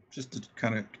just to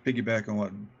kind of piggyback on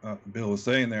what Bill was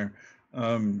saying there,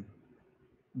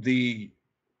 the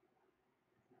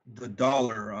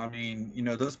dollar. I mean,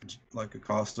 those like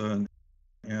Acosta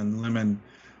and Lemon.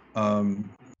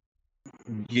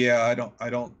 Yeah, I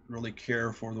don't really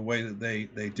care for the way that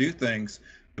they do things.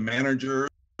 The managers,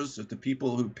 if the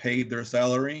people who paid their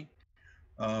salary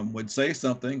would say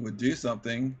something, would do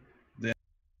something, then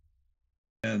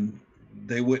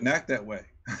they wouldn't act that way.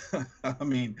 I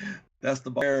mean, that's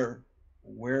the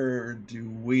where do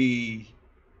we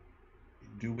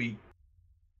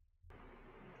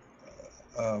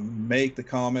make the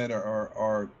comment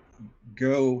or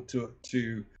go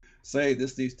to say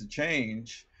this needs to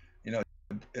change?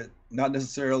 Not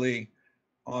necessarily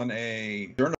on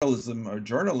a journalism or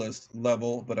journalist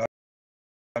level, but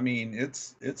I mean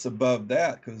it's above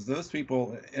that, because those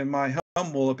people, in my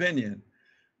humble opinion,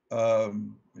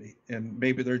 and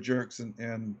maybe they're jerks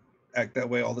and act that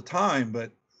way all the time,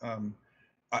 but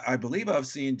I believe I've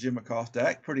seen Jim Acosta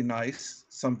act pretty nice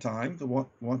sometimes,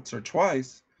 once or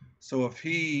twice. So if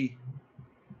he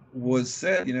was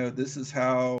said, this is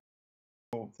how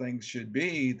things should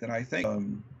be, then I think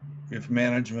if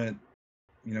management,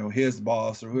 his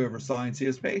boss or whoever signs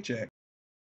his paycheck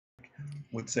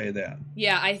would say that.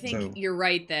 Yeah, I think you're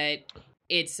right that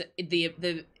it's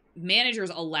the managers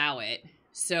allow it,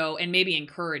 so, and maybe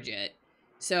encourage it.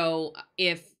 So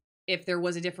if there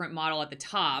was a different model at the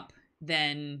top,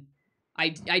 then I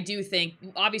do think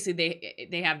obviously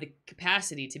they have the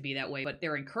capacity to be that way, but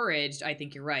they're encouraged. I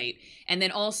think you're right. And then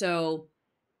also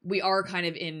we are kind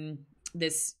of in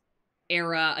this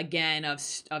era again of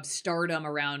stardom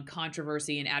around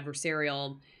controversy and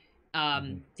adversarial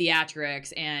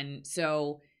theatrics, and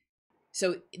so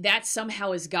that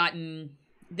somehow has gotten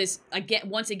this again,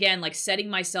 once again, like setting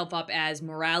myself up as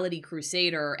morality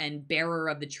crusader and bearer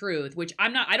of the truth, which I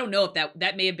don't know if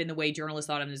that may have been the way journalists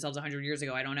thought of themselves 100 years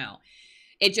ago. I don't know.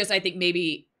 It just, I think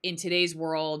maybe in today's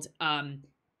world,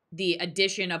 the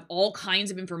addition of all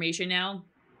kinds of information now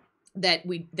that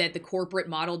the corporate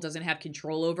model doesn't have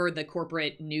control over, the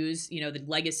corporate news, the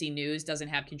legacy news doesn't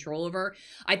have control over.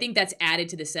 I think that's added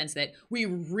to the sense that we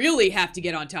really have to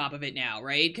get on top of it now,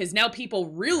 right? Because now people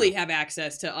really have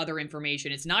access to other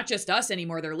information. It's not just us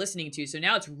anymore they're listening to. So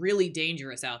now it's really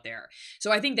dangerous out there.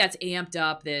 So I think that's amped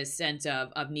up this sense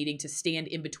of needing to stand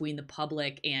in between the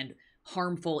public and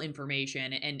harmful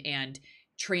information and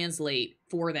translate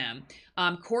for them.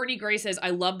 Courtney Gray says, I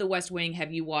love The West Wing.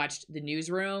 Have you watched The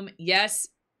Newsroom? Yes,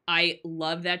 I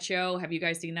love that show. Have you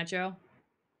guys seen that show?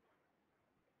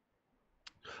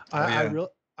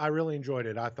 I really enjoyed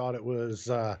it. I thought it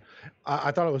was I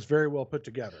thought it was very well put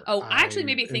together. Oh, I actually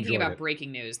maybe thinking about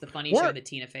Breaking News, the funny show that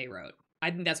Tina Fey wrote.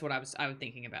 I think that's what I was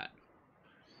thinking about.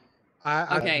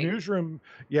 Okay. Newsroom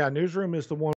is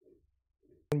the one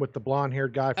with the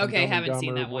blonde-haired guy from Okay, Dumb and haven't Dumber.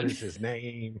 seen that one. What is his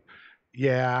name?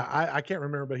 Yeah, I can't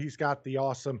remember, but he's got the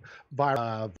awesome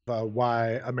vibe of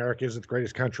why America isn't the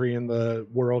greatest country in the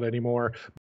world anymore.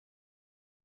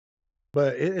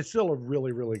 But it's still a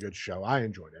really, really good show. I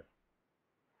enjoyed it.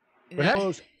 But the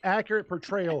most accurate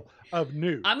portrayal of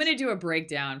news. I'm going to do a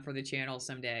breakdown for the channel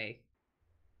someday.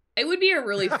 It would be a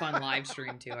really fun live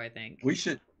stream, too, I think. We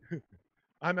should.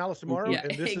 I'm Alice Morrow,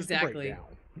 and this is the breakdown.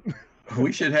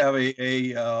 We should have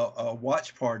a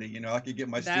watch party. I could get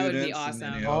my students. That would be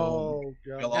awesome. And, oh,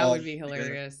 God. That would be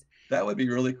hilarious. That would be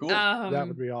really cool. That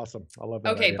would be awesome. I love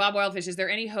that. Okay, idea. Bob Wildfish, is there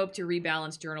any hope to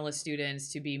rebalance journalist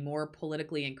students to be more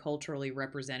politically and culturally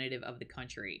representative of the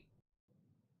country?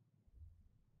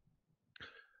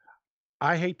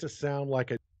 I hate to sound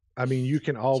like you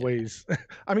can always,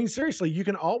 seriously, you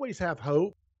can always have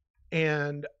hope.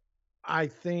 And I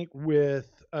think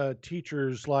with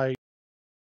teachers like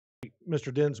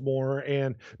Mr. Dinsmore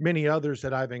and many others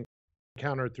that I've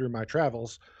encountered through my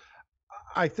travels,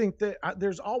 I think that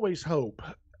there's always hope.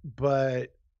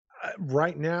 But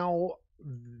right now,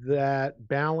 that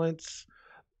balance,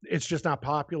 it's just not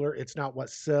popular. It's not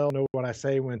what sells. You know what I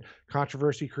say when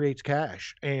controversy creates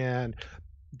cash. And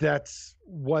that's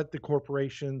what the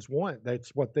corporations want. That's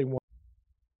what they want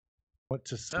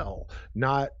to sell,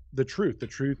 not the truth.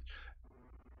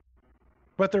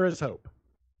 But there is hope.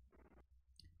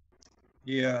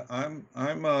 Yeah, I'm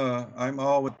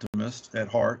all optimist at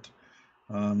heart.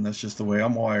 That's just the way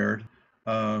I'm wired.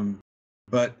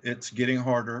 But it's getting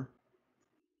harder.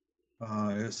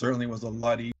 It certainly was a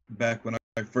lot easier back when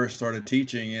I first started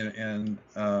teaching, and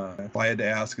if I had to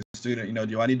ask a student,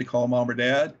 do I need to call mom or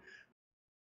dad?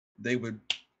 They would,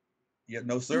 yeah,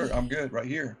 no, sir, I'm good right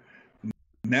here.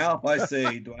 Now, if I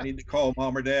say, do I need to call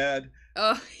mom or dad?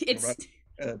 It's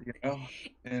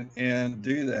and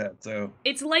do that. So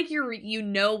it's like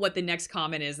what the next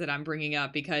comment is that I'm bringing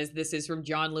up, because this is from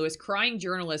John Lewis. Crying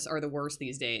journalists are the worst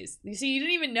these days. You see, you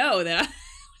didn't even know that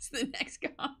was the next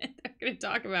comment I'm going to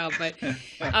talk about, but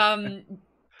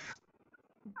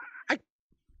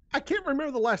I can't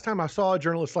remember the last time I saw a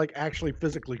journalist like actually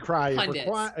physically cry.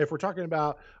 If we're talking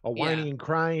about a whining,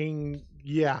 crying,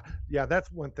 yeah,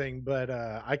 that's one thing. But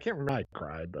I can't remember I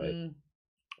cried. But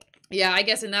yeah, I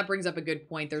guess, and that brings up a good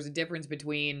point. There's a difference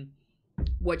between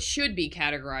what should be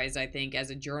categorized, I think,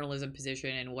 as a journalism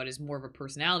position and what is more of a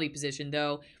personality position.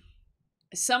 Though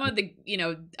some of the,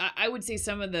 I would say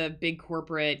some of the big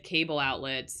corporate cable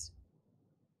outlets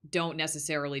don't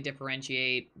necessarily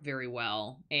differentiate very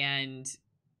well, and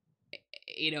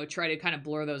try to kind of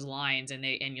blur those lines, and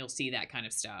you'll see that kind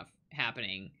of stuff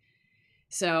happening.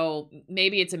 So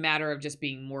maybe it's a matter of just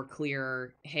being more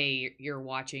clear. Hey, you're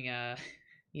watching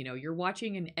you're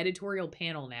watching an editorial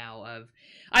panel now of,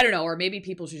 I don't know, or maybe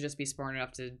people should just be smart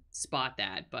enough to spot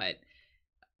that. But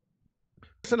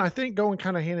listen, I think going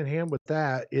kind of hand in hand with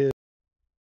that is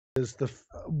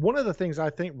one of the things I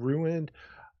think ruined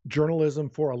journalism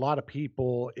for a lot of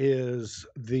people is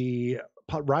the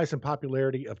rise in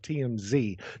popularity of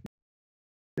TMZ.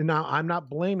 Now, I'm not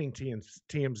blaming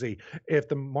TMZ. If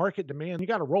the market demand, you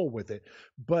got to roll with it.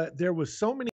 But there was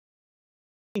so many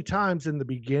times in the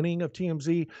beginning of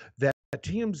TMZ that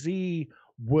TMZ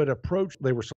would approach,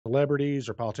 they were celebrities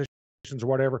or politicians or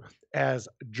whatever, as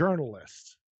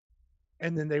journalists.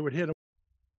 And then they would hit them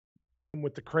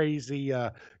with the crazy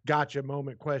gotcha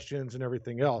moment questions and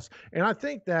everything else. And I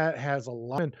think that has a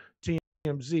lot in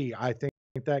TMZ. I think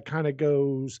that kind of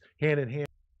goes hand in hand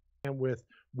with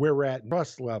where we're at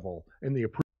trust level and the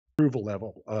approval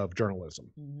level of journalism.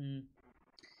 Mm-hmm.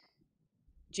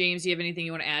 James, do you have anything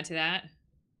you want to add to that?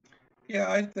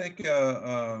 Yeah, I think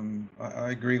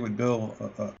I agree with Bill.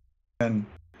 And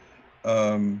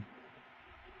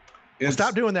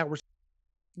stop doing that.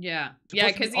 Yeah,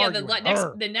 because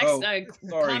the next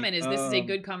comment is, "This is a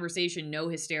good conversation. No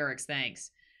hysterics,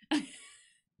 thanks."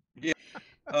 Yeah,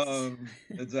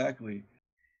 exactly.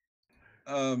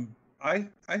 I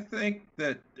think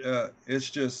that it's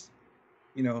just,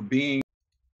 you know, being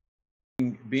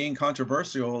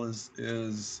controversial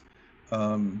is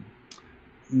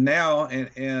now,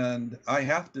 and I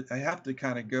have to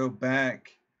kind of go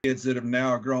back. Kids that have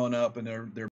now grown up and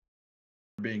they're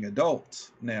being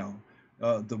adults now.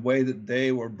 The way that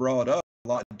they were brought up a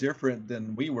lot different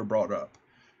than we were brought up,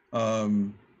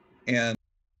 and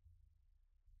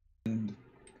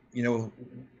you know,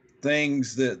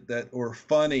 things that were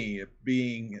funny,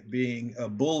 being a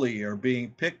bully or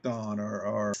being picked on,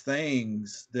 or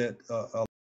things that a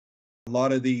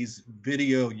lot of these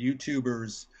video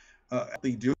YouTubers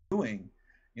actually doing.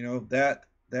 You know, that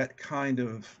kind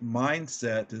of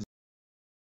mindset is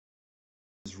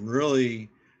really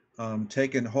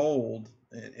taken hold,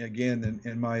 again,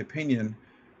 in my opinion,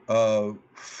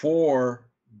 for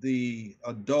the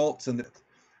adults. And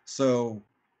so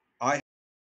I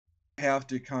have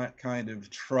to kind of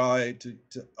try to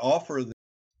offer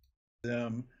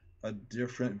them a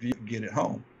different view, get it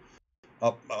home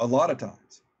a lot of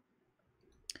times.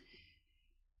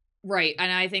 Right.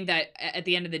 And I think that at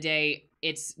the end of the day,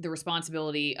 it's the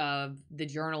responsibility of the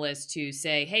journalist to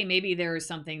say, hey, maybe there is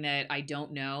something that I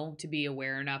don't know, to be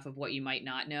aware enough of what you might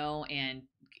not know. And,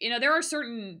 you know, there are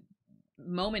certain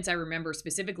moments I remember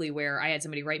specifically where I had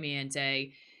somebody write me and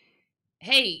say,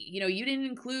 hey, you know, you didn't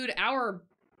include our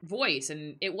voice.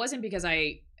 And it wasn't because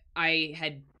I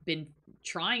had been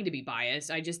trying to be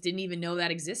biased. I just didn't even know that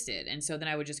existed. And so then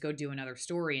I would just go do another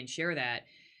story and share that.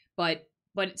 But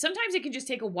sometimes it can just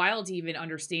take a while to even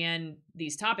understand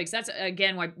these topics. That's,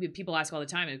 again, why people ask all the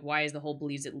time, like, why is the whole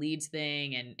believes it leads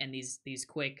thing and these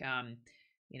quick,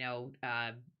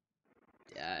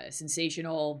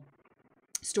 sensational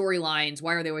storylines,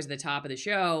 why are they always at the top of the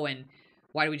show? And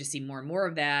why do we just see more and more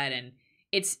of that? And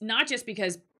it's not just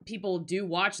because people do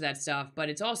watch that stuff, but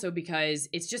it's also because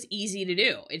it's just easy to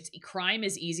do. Crime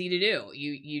is easy to do.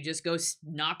 You just go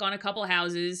knock on a couple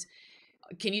houses.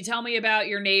 Can you tell me about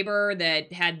your neighbor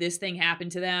that had this thing happen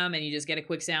to them? And you just get a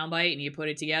quick soundbite and you put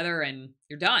it together and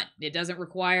you're done. It doesn't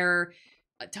require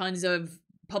tons of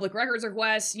public records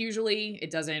requests. Usually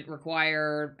it doesn't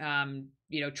require,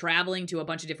 traveling to a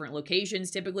bunch of different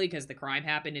locations typically, because the crime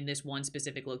happened in this one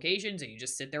specific location. So you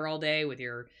just sit there all day with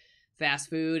your fast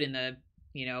food in the,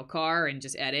 car and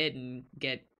just edit and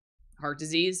get heart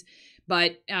disease.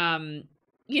 But,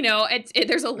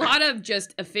 there's a lot of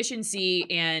just efficiency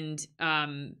and, I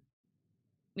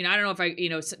don't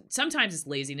know if sometimes it's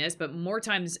laziness, but more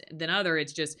times than other,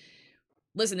 it's just,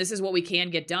 listen, this is what we can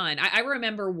get done. I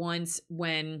remember once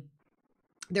when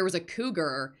there was a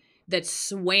cougar that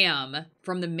swam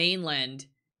from the mainland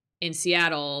in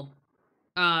Seattle,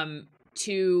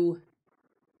 to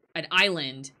an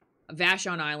island,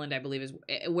 Vashon Island, I believe is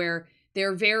where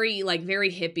they're very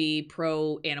hippie,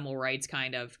 pro animal rights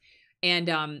kind of.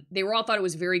 And they all thought it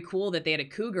was very cool that they had a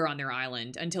cougar on their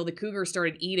island until the cougar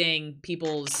started eating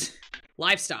people's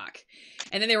livestock.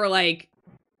 And then they were like,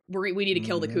 we need to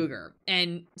kill the cougar.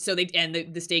 And so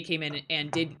the state came in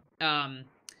and did,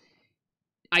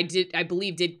 I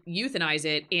believe did euthanize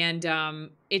it. And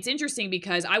it's interesting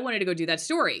because I wanted to go do that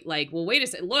story. Like, well, wait a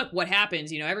second, look what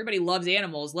happens. Everybody loves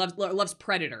animals, loves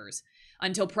predators,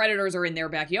 until predators are in their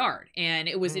backyard. And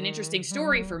it was an interesting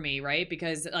story for me, right?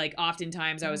 Because like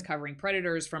oftentimes I was covering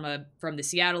predators from the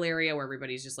Seattle area where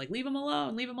everybody's just like, leave them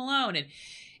alone.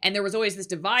 And there was always this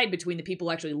divide between the people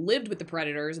who actually lived with the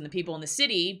predators and the people in the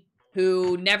city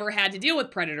who never had to deal with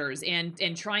predators, and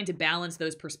trying to balance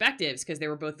those perspectives, because they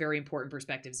were both very important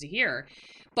perspectives to hear.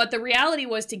 But the reality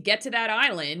was, to get to that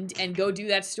island and go do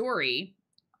that story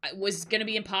was going to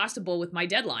be impossible with my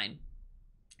deadline.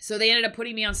 So they ended up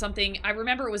putting me on something. I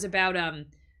remember it was about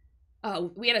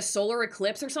we had a solar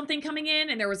eclipse or something coming in,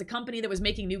 and there was a company that was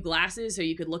making new glasses so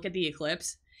you could look at the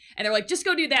eclipse. And they're like, just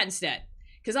go do that instead.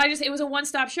 Because it was a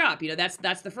one-stop shop. You know,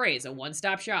 that's the phrase, a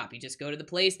one-stop shop. You just go to the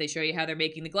place, they show you how they're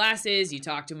making the glasses, you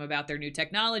talk to them about their new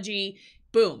technology,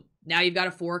 boom. Now you've got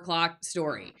a 4 o'clock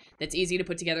story that's easy to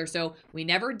put together. So we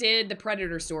never did the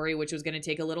Predator story, which was going to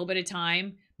take a little bit of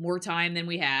time, more time than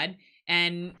we had.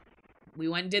 And we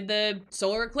went and did the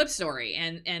solar eclipse story.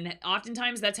 And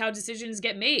oftentimes that's how decisions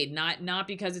get made. Not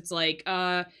because it's like,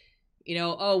 oh,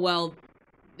 well,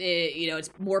 it's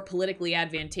more politically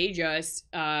advantageous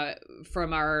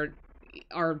from our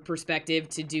perspective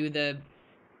to do the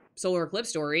solar eclipse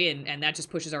story, and that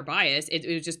just pushes our bias. It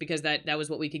was just because that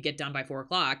was what we could get done by 4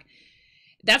 o'clock.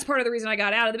 That's part of the reason I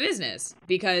got out of the business,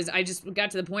 because I just got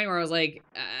to the point where I was like,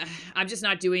 I'm just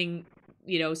not doing,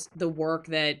 the work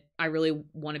that I really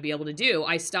want to be able to do.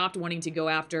 I stopped wanting to go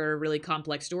after really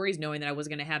complex stories, knowing that I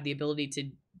wasn't going to have the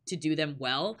ability to do them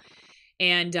well.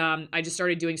 And I just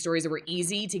started doing stories that were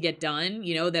easy to get done,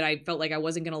 that I felt like I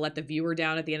wasn't going to let the viewer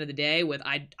down at the end of the day with,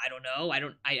 I don't know. I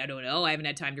don't know. I haven't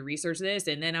had time to research this.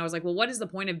 And then I was like, well, what is the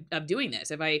point of doing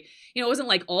this? If it wasn't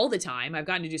like all the time. I've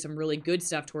gotten to do some really good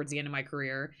stuff towards the end of my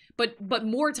career, but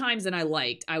more times than I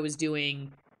liked, I was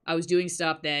doing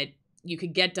stuff that you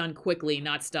could get done quickly,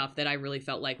 not stuff that I really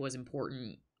felt like was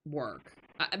important work.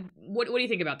 What do you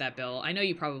think about that, Bill? I know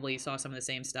you probably saw some of the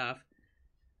same stuff.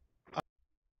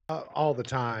 All the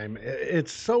time.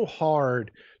 It's so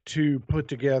hard to put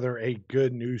together a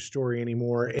good news story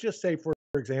anymore. Just say, for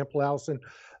example, Allison,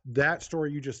 that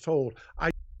story you just told, I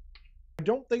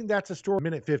don't think that's a story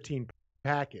minute 15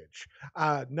 package.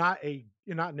 Not in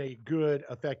a good,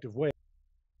 effective way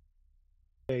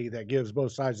that gives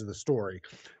both sides of the story.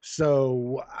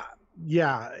 So,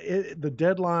 the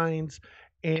deadlines,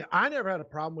 and I never had a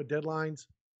problem with deadlines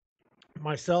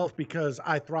myself, because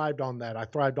I thrived on that. I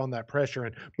thrived on that pressure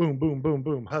and boom, boom, boom,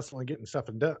 boom, hustling, getting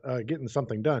something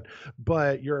done.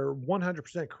 But you're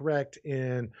 100% correct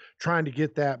in trying to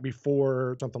get that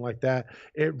before something like that.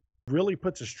 It really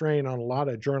puts a strain on a lot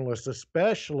of journalists,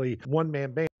 especially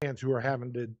one-man bands who are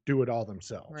having to do it all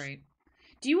themselves. Right.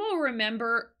 Do you all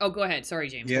remember? Oh, go ahead. Sorry,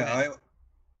 James. Yeah,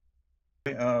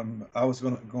 I was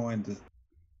going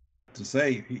to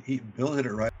say he Bill hit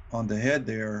it right on the head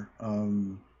there.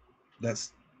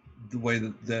 That's the way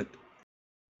that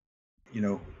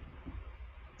the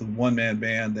one-man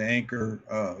band, the anchor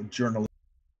journalist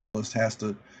has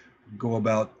to go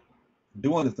about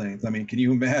doing the things. I mean, can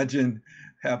you imagine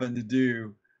having to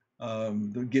do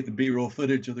get the B-roll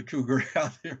footage of the cougar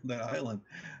out there on that island?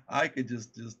 I could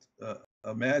just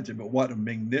imagine, but what a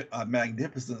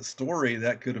magnificent story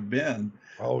that could have been.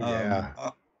 Oh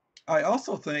yeah. I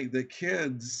also think that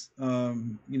kids,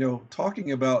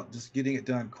 talking about just getting it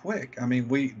done quick. I mean,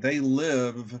 they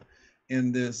live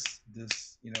in this,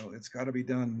 it's got to be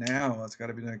done now. It's got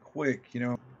to be done quick.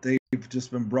 They've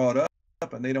just been brought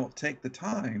up and they don't take the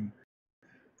time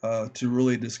to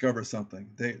really discover something.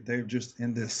 They're just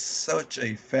in this such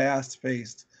a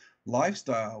fast-paced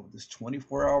lifestyle with this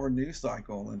 24-hour news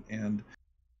cycle and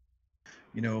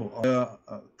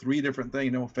 3 different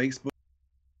things. Facebook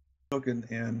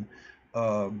and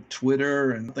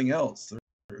Twitter and nothing else.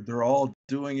 They're all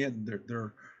doing it, and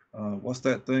they're what's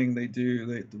that thing they do?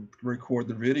 They record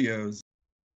the videos,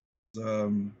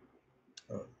 the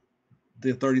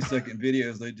 30-second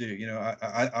videos they do.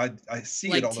 I see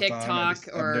like it all TikTok,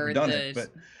 the time. I've never done it, but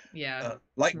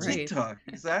like right. TikTok,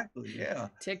 exactly. Yeah,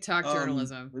 TikTok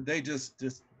journalism. They just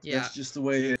that's just the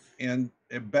way it. And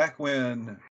back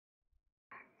when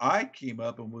I came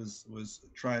up and was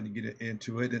trying to get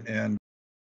into it, and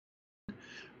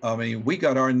I mean, we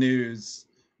got our news,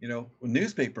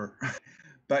 newspaper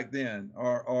back then,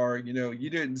 or you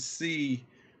didn't see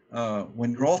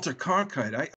when Walter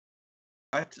Cronkite.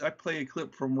 I play a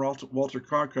clip from Walter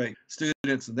Cronkite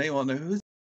students, and they want to know who's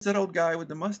that old guy with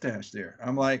the mustache there.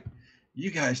 I'm like, you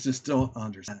guys just don't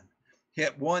understand.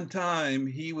 At one time,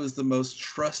 he was the most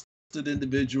trusted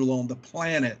individual on the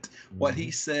planet. What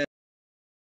he said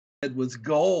was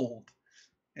gold,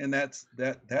 and that's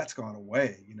gone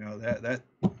away. That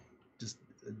just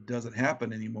doesn't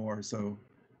happen anymore. So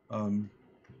I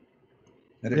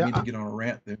didn't mean to get on a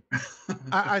rant there.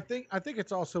 I think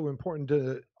it's also important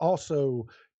to also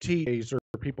teach or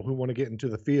people who want to get into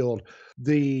the field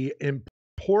the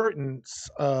importance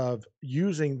of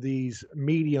using these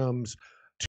mediums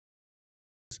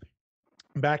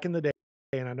back in the day.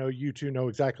 And I know you two know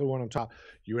exactly what I'm talking.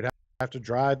 You would have to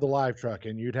drive the live truck,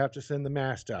 and you'd have to send the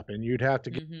mast up, and you'd have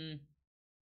to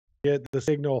get the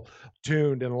signal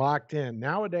tuned and locked in.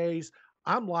 Nowadays,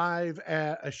 I'm live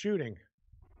at a shooting.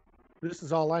 This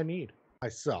is all I need.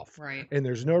 myself. Right. And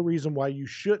there's no reason why you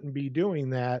shouldn't be doing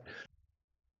that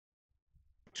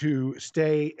to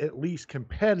stay at least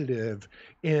competitive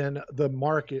in the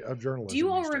market of journalism. Do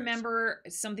you all these days. remember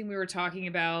something we were talking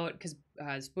about? Because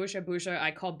Busha,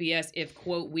 I call BS if,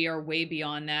 quote, we are way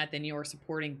beyond that, then you're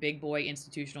supporting big boy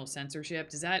institutional censorship.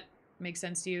 Does that make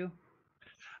sense to you?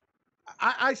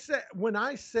 I said, when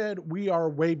I said we are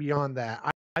way beyond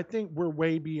that, I think we're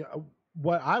way beyond.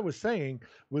 What I was saying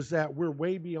was that we're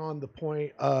way beyond the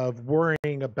point of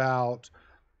worrying about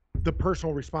the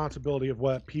personal responsibility of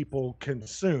what people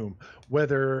consume,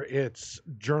 whether it's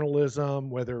journalism,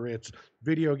 whether it's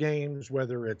video games,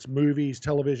 whether it's movies,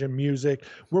 television, music.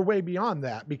 We're way beyond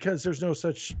that, because there's no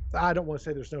such, I don't want to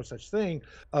say there's no such thing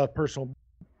of personal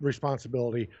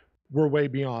responsibility. We're way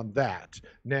beyond that.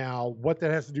 Now, what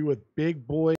that has to do with big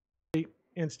boy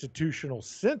institutional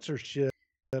censorship,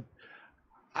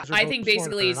 I think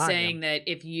basically he's saying that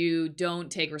if you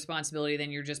don't take responsibility,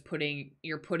 then you're just putting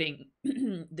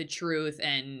the truth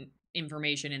and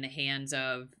information in the hands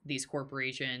of these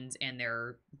corporations and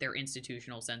their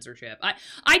institutional censorship.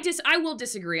 I will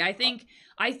disagree. I think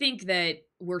that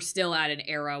we're still at an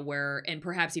era where, and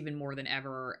perhaps even more than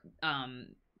ever,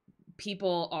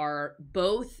 people are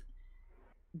both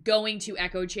going to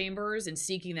echo chambers and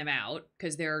seeking them out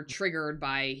because they're triggered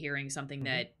by hearing something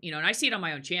that, you know, and I see it on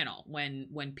my own channel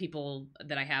when people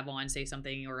that I have on say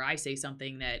something, or I say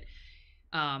something that,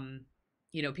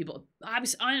 you know, people, I'm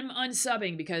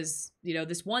unsubbing because, you know,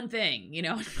 this one thing, you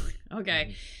know,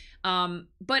 okay.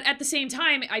 But at the same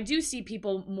time, I do see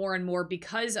people more and more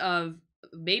because of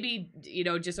maybe, you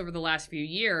know, just over the last few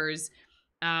years,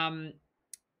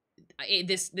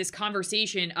 this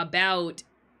conversation about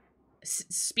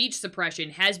speech suppression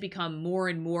has become more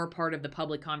and more part of the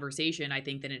public conversation, I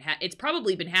think, than it's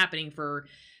probably been happening for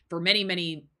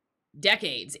many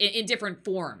decades in different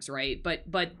forms, right? But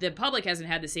the public hasn't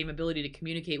had the same ability to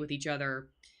communicate with each other,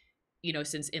 you know,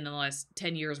 since in the last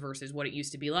 10 years versus what it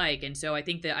used to be like. And so I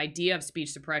think the idea of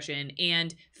speech suppression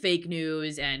and fake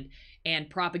news and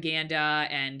propaganda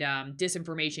and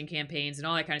disinformation campaigns and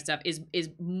all that kind of stuff is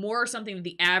more something that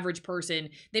the average person,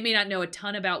 they may not know a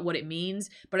ton about what it means,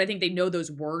 but I think they know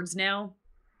those words now.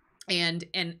 And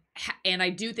I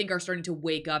do think are starting to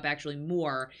wake up actually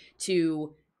more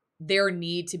to their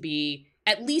need to be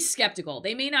at least skeptical.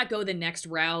 They may not go the next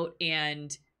route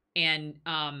and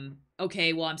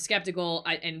okay, well, I'm skeptical,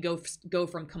 and go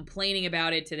from complaining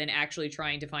about it to then actually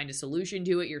trying to find a solution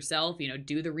to it yourself, you know,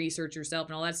 do the research yourself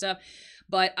and all that stuff.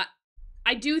 But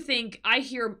I do think I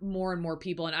hear more and more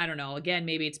people, and I don't know, again,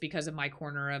 maybe it's because of my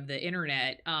corner of the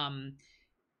internet,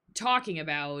 talking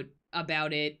about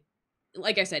it.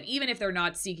 Like I said, even if they're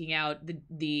not seeking out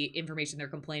the information they're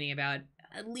complaining about,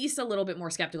 at least a little bit more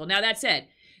skeptical. Now, that said,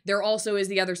 there also is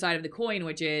the other side of the coin,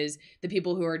 which is the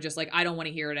people who are just like, I don't want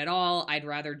to hear it at all. I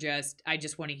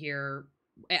just want to hear.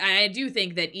 I do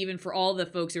think that even for all the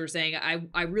folks who are saying,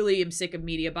 I really am sick of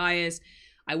media bias,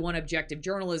 I want objective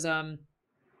journalism.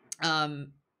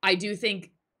 I do think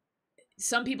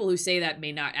some people who say that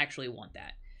may not actually want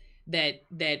that.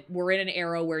 That we're in an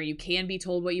era where you can be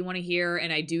told what you want to hear.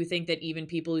 And I do think that even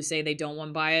people who say they don't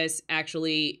want bias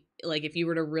actually, like, if you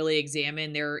were to really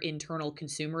examine their internal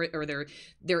consumer or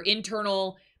their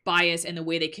internal bias and the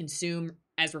way they consume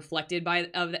as reflected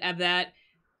by of that,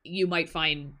 you might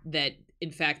find that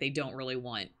in fact they don't really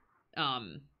want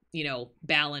you know,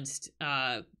 balanced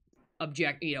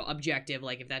objective,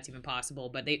 like, if that's even possible,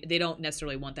 but they don't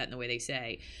necessarily want that in the way they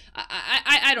say.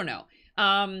 I don't know.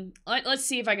 Let's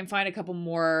see if I can find a couple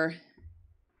more.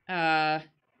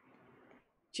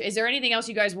 Is there anything else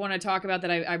you guys want to talk about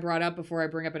that I brought up before I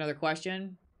bring up another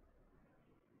question?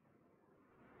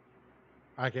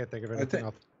 I can't think of anything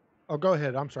else. Oh, go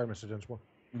ahead. I'm sorry, Mr. Dinsmore.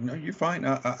 No, you're fine.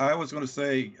 I was going to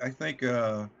say, I think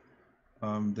that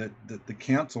the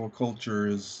cancel culture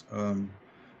is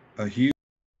a huge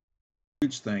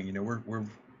thing. You know,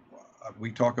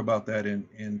 we talk about that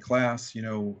in class. You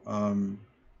know,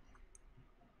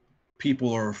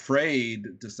 people are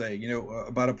afraid to say, you know,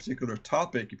 about a particular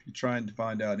topic. If you're trying to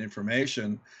find out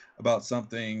information about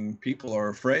something, people are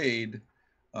afraid.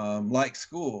 Like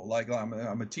school, like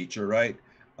I'm a teacher, right?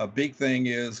 A big thing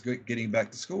is getting back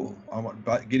to school.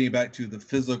 Getting back to the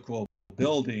physical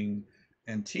building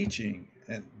and teaching.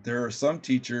 And there are some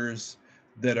teachers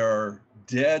that are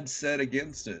dead set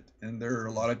against it, and there are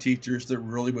a lot of teachers that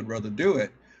really would rather do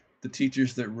it. The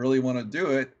teachers that really want to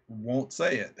do it won't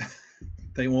say it.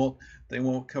 They won't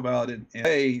come out and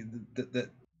say that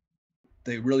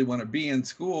they really want to be in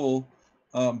school,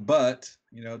 but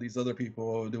you know, these other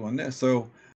people are doing this. So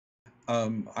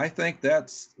I think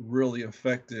that's really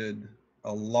affected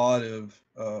a lot of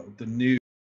the news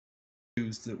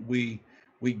that we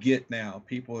get now.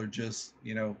 People are just,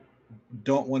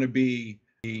 don't want to be,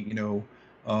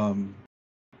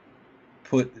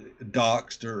 put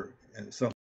doxed or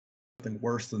something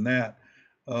worse than that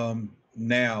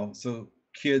now. So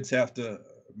my kids have to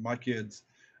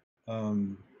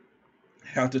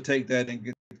take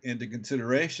that into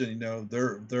consideration.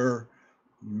 There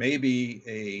may be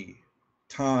a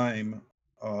time,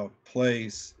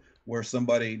 place where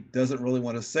somebody doesn't really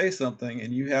want to say something,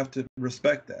 and you have to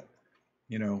respect that.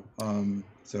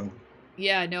 So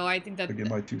yeah, no, I think that again,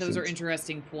 my 2 those are cents.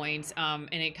 interesting points. And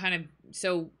it kind of,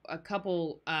 so a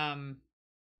couple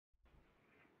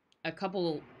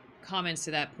comments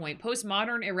to that point.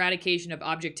 Postmodern eradication of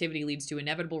objectivity leads to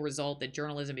inevitable result that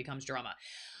journalism becomes drama.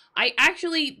 I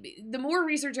actually, the more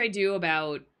research I do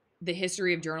about the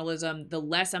history of journalism, the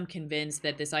less I'm convinced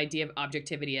that this idea of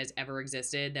objectivity has ever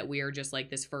existed, that we are just like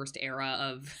this first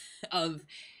era of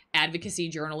advocacy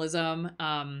journalism.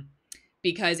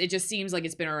 Because it just seems like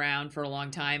it's been around for a long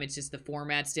time. It's just the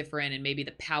format's different, and maybe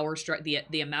the power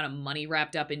the amount of money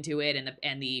wrapped up into it,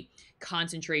 and the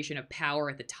concentration of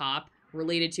power at the top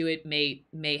related to it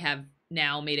may have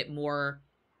now made it more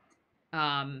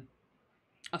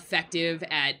effective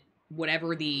at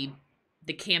whatever the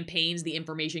campaigns, the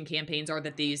information campaigns are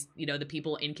that these, the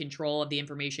people in control of the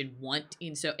information want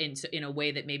in a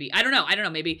way that maybe, I don't know,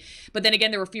 maybe, but then again,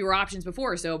 there were fewer options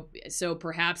before. So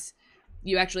perhaps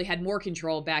you actually had more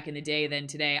control back in the day than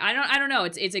today. I don't know.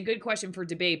 It's a good question for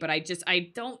debate, but I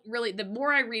don't really, the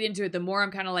more I read into it, the more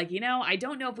I'm kind of like, I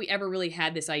don't know if we ever really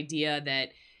had this idea that,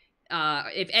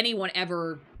 if anyone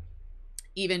ever,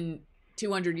 even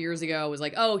 200 years ago, was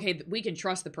like, oh, okay, we can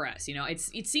trust the press.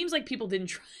 It seems like people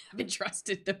haven't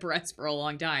trusted the press for a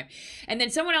long time. And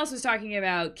then someone else was talking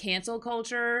about cancel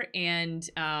culture, and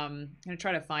I'm gonna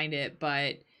try to find it,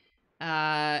 but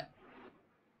oh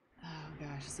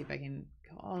gosh, let's see if I can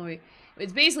go all the way.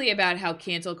 It's basically about how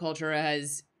cancel culture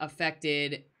has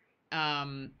affected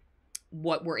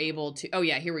what we're able to. Oh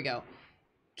yeah, here we go.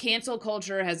 Cancel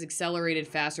culture has accelerated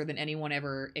faster than anyone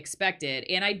ever expected.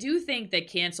 And I do think that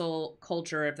cancel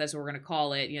culture, if that's what we're going to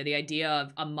call it, the idea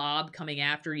of a mob coming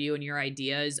after you and your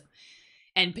ideas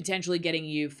and potentially getting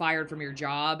you fired from your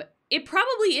job, it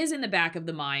probably is in the back of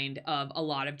the mind of a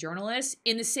lot of journalists,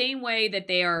 in the same way that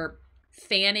they are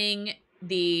fanning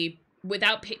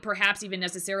without perhaps even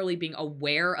necessarily being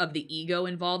aware of the ego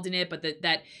involved in it, but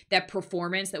that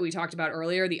performance that we talked about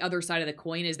earlier, the other side of the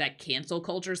coin is that cancel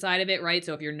culture side of it, right?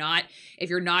 So if you're not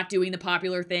doing the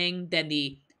popular thing, then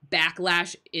the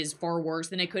backlash is far worse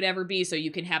than it could ever be. So you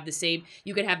can have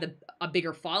a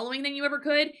bigger following than you ever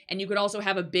could, and you could also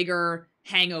have a bigger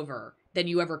hangover than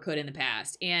you ever could in the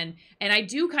past. And I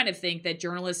do kind of think that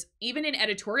journalists, even in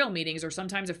editorial meetings, are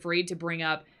sometimes afraid to bring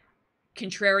up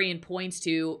contrarian points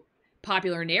to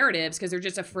popular narratives, because they're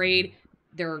just afraid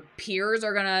their peers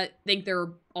are gonna think they're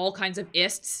all kinds of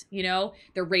ists,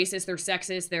 they're racist, they're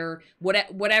sexist, they're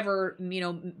whatever,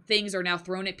 things are now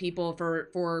thrown at people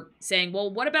for saying,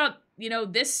 well, what about,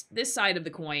 this side of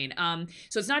the coin?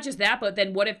 So it's not just that, but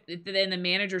then what if then the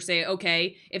manager say,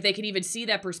 okay, if they can even see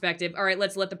that perspective, all right,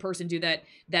 let's let the person do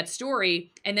that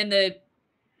story, and then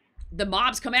the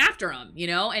mobs come after them,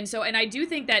 and I do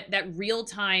think that real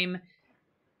time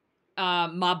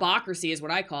mobocracy is what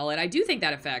I call it. I do think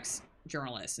that affects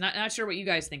journalists. Not sure what you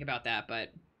guys think about that,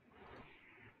 but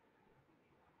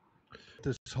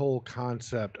this whole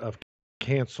concept of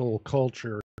cancel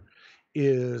culture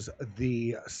is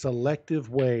the selective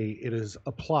way it is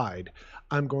applied.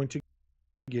 I'm going to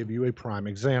give you a prime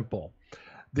example.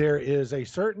 There is a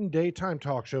certain daytime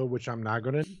talk show, which I'm not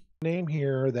going to name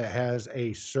here, that has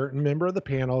a certain member of the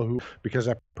panel who, because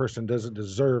that person doesn't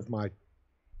deserve my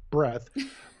breath,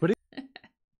 but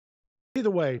either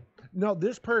way, no,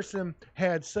 this person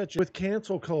had with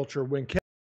cancel culture when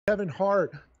Kevin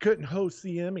Hart couldn't host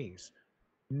the Emmys.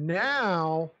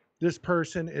 Now this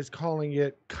person is calling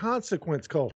it consequence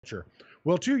culture.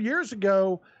 Well, 2 years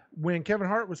ago, when Kevin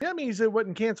Hart was Emmys, it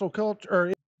wasn't cancel culture,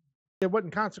 or it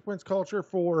wasn't consequence culture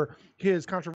for his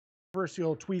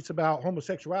controversial tweets about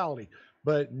homosexuality.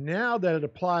 But now that it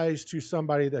applies to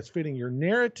somebody that's fitting your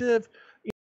narrative,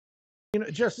 no,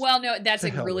 that's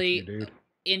a really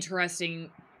interesting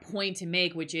point to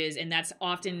make, which is, and that's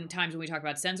oftentimes when we talk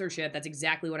about censorship, that's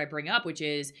exactly what I bring up, which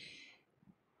is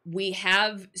we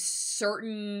have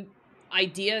certain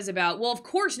ideas about, well, of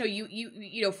course, no,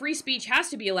 you free speech has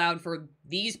to be allowed for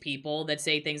these people that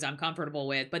say things I'm comfortable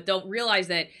with, but don't realize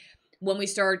that when we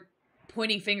start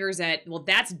pointing fingers at, well,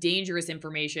 that's dangerous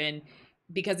information,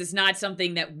 because it's not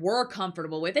something that we're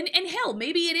comfortable with. And hell,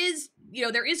 maybe it is,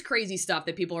 there is crazy stuff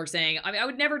that people are saying. I mean, I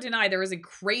would never deny there isn't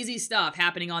crazy stuff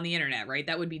happening on the internet, right?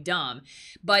 That would be dumb.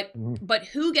 But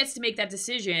who gets to make that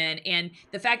decision? And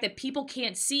the fact that people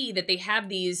can't see that they have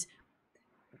these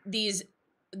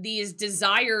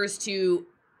desires to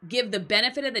give the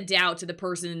benefit of the doubt to the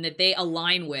person that they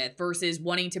align with versus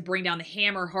wanting to bring down the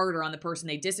hammer harder on the person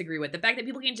they disagree with. The fact that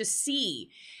people can just see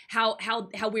how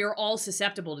we are all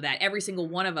susceptible to that, every single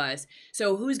one of us.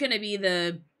 So who's going to be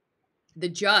the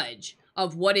judge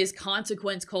of what is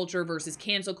consequence culture versus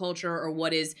cancel culture, or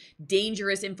what is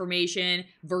dangerous information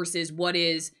versus what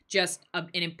is just an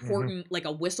important, like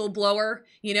a whistleblower,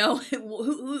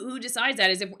 who decides that?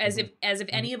 As if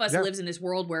any of us lives in this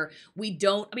world where we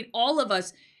don't, I mean, all of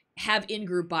us have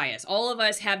in-group bias. All of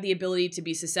us have the ability to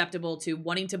be susceptible to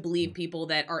wanting to believe people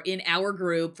that are in our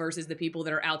group versus the people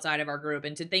that are outside of our group.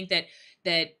 And to think that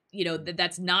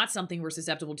that's not something we're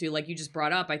susceptible to, like you just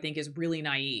brought up, I think is really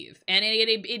naive. And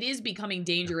it is becoming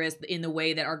dangerous in the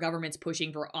way that our government's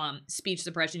pushing for speech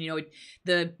suppression.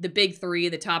 The big three,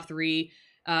 the top three,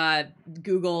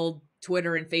 Google,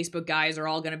 Twitter, and Facebook guys are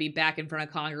all going to be back in front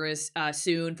of Congress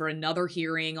soon for another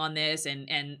hearing on this,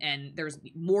 and there's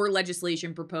more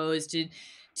legislation proposed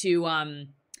to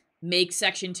make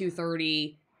Section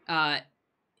 230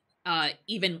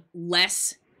 even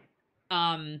less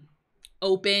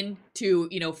open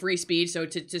to free speech, so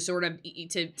to sort of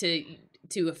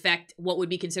to affect what would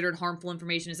be considered harmful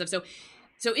information and stuff.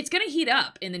 So it's going to heat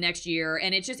up in the next year,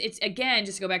 and it's again,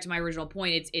 just to go back to my original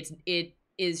point, it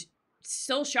is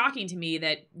so shocking to me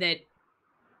that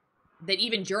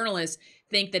even journalists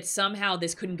think that somehow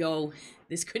this couldn't go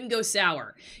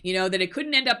sour, that it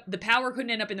couldn't end up, the power couldn't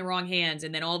end up in the wrong hands,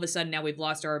 and then all of a sudden now we've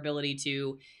lost our ability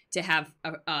to have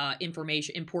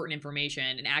important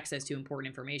information and access to important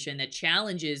information that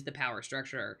challenges the power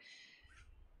structure.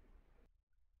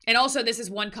 And also, this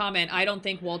is one comment. I don't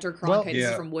think Walter Cronkite,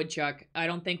 this is from Woodchuck, I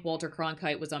don't think Walter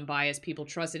Cronkite was unbiased. People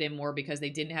trusted him more because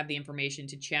they didn't have the information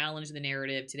to challenge the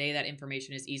narrative. Today, that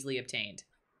information is easily obtained.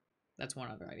 That's one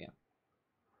other idea.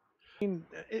 I mean,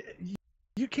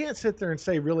 you can't sit there and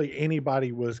say really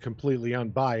anybody was completely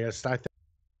unbiased. I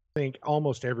think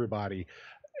almost everybody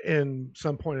in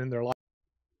some point in their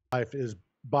life is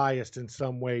biased in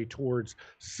some way towards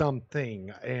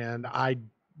something. And I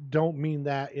don't mean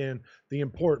that in the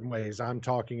important ways. I'm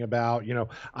talking about,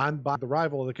 I'm by the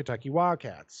rival of the Kentucky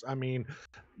Wildcats. I mean,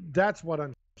 that's what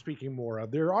I'm speaking more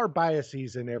of. There are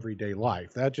biases in everyday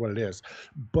life. That's what it is.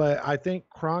 But I think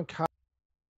Cronkite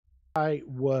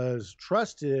was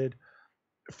trusted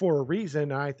for a reason.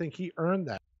 And I think he earned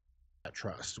that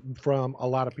trust from a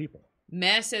lot of people.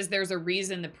 Mess says there's a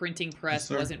reason the printing press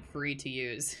wasn't free to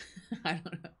use. I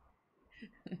don't know.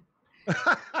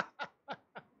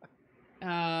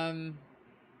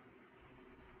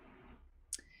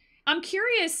 I'm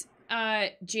curious,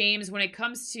 James, when it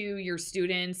comes to your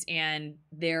students and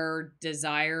their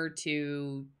desire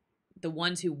to, the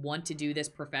ones who want to do this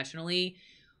professionally,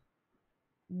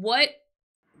 what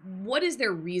is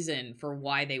their reason for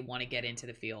why they want to get into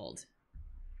the field?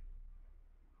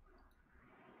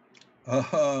 Is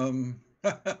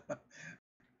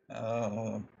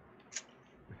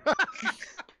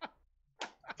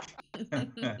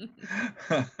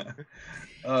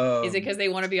it because they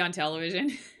want to be on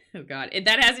television? Oh God,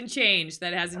 that hasn't changed.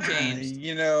 That hasn't changed.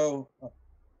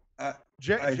 I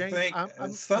Jane, think I'm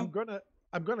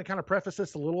gonna kind of preface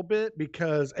this a little bit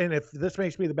because, and if this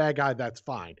makes me the bad guy, that's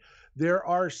fine. There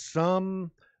are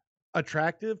some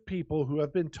attractive people who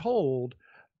have been told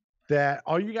that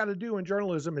all you got to do in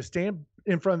journalism is stand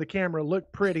in front of the camera,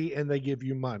 look pretty, and they give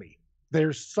you money.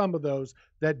 There's some of those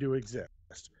that do exist.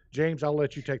 James, I'll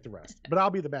let you take the rest, but I'll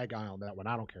be the bad guy on that one.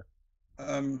 I don't care.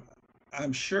 I'm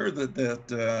sure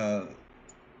that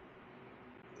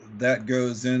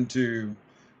goes into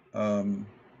a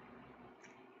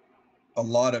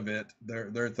lot of it.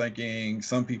 They're thinking,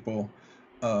 some people.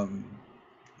 I'm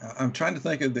trying to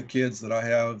think of the kids that I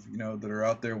have, that are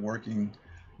out there working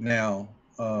now,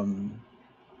 and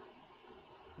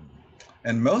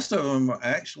most of them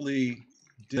actually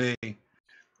they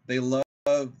love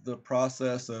the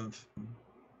process of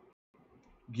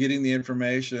getting the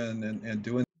information and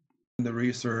doing the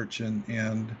research and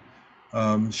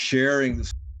sharing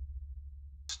the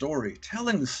story.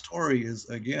 Telling the story is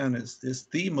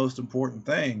the most important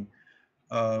thing,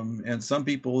 and some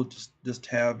people just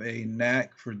have a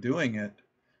knack for doing it.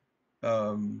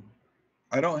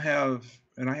 I don't have,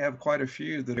 and I have quite a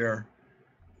few that are,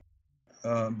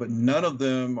 but none of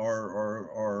them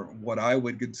are what I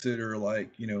would consider like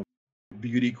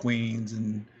beauty queens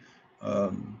and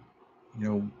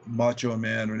macho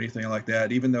men or anything like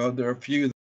that, even though there are a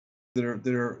few that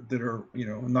are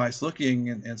nice looking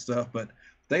and stuff, but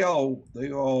they all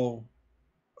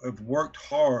have worked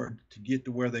hard to get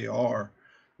to where they are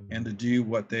and to do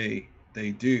what they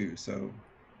do. So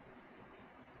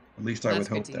at least I would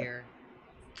hope that. Hear.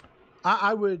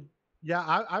 I would, yeah,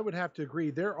 I would have to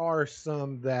agree. There are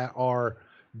some that are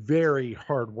very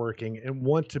hardworking and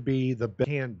want to be the best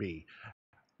can be,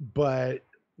 but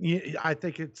I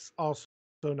think it's also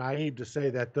naive to say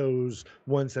that those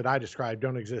ones that I described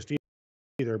don't exist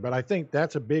either. But I think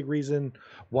that's a big reason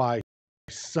why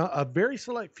a very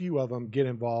select few of them get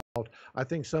involved. I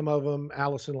think some of them,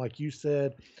 Allison, like you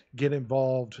said, get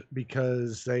involved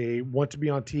because they want to be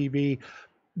on TV.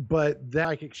 But that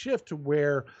psychic shift to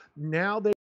where now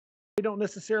they don't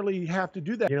necessarily have to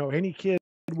do that. Any kid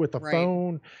with a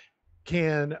phone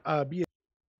can be a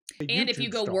and YouTube if you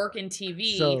go star. work in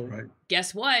TV,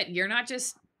 guess what? You're not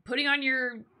just putting on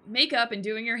your makeup and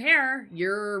doing your hair.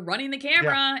 You're running the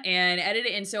camera and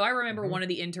editing. And so I remember one of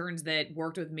the interns that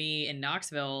worked with me in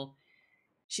Knoxville.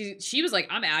 She was like,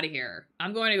 I'm out of here.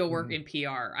 I'm going to go work in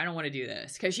PR. I don't want to do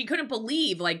this. Because she couldn't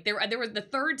believe, like, there was the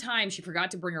third time she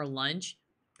forgot to bring her lunch.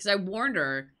 Because I warned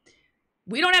her,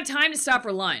 we don't have time to stop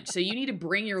for lunch, so you need to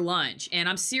bring your lunch. And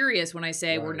I'm serious when I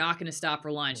say we're not going to stop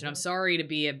for lunch. And I'm sorry to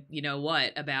be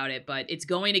about it, but it's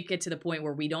going to get to the point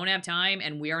where we don't have time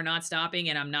and we are not stopping,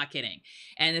 and I'm not kidding.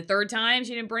 And the third time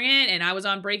she didn't bring it, and I was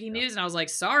on breaking news, and I was like,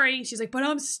 sorry. She's like, but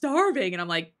I'm starving. And I'm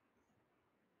like,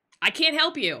 I can't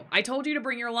help you. I told you to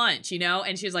bring your lunch,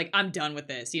 and she's like, I'm done with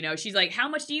this. She's like, how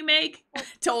much do you make?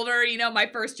 Told her, my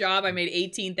first job, I made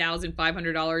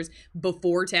 $18,500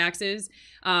 before taxes.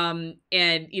 And,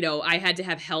 I had to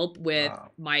have help with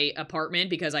my apartment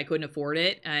because I couldn't afford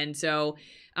it. And so,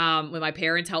 when my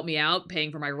parents helped me out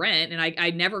paying for my rent, and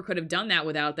I never could have done that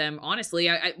without them. Honestly,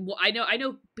 I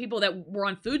know people that were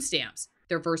on food stamps,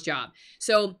 their first job.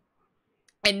 So,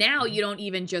 and now you don't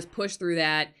even just push through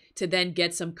that to then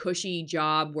get some cushy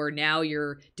job where now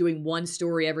you're doing one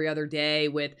story every other day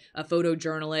with a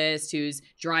photojournalist who's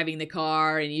driving the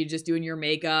car and you just doing your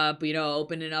makeup,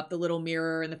 opening up the little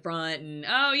mirror in the front and,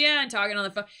 and talking on the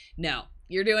phone. No,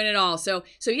 you're doing it all. So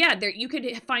yeah, you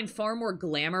could find far more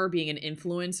glamour being an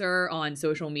influencer on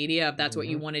social media if that's what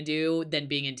you want to do than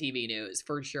being in TV news,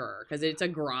 for sure. Because it's a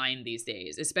grind these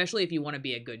days, especially if you want to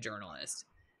be a good journalist.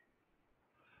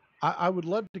 I would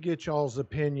love to get y'all's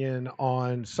opinion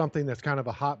on something that's kind of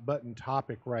a hot button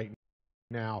topic right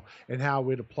now and how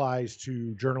it applies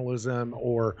to journalism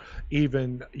or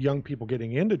even young people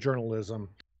getting into journalism.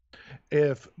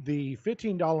 If the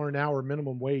 $15 an hour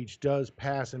minimum wage does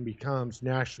pass and becomes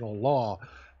national law,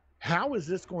 how is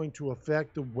this going to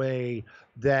affect the way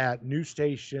that news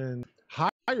stations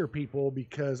hire people?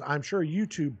 Because I'm sure you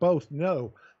two both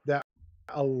know that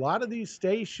a lot of these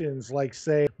stations, like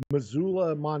say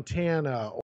Missoula,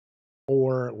 Montana,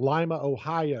 or Lima,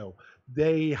 Ohio,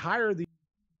 they hire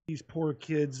these poor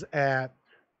kids at,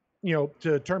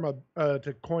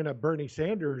 to coin a Bernie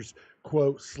Sanders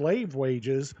quote, slave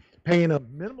wages, paying a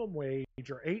minimum wage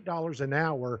or $8 an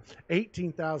hour,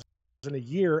 $18,000 a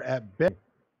year at best,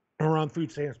 or on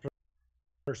food stamps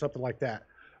or something like that.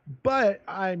 But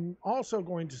I'm also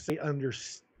going to say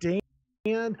understand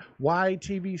why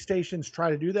TV stations try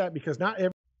to do that, because not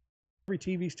every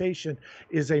TV station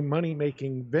is a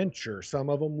money-making venture. Some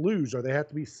of them lose, or they have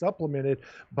to be supplemented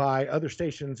by other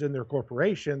stations in their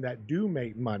corporation that do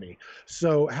make money.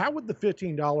 So how would the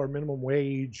 $15 minimum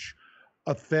wage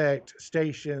affect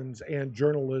stations and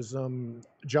journalism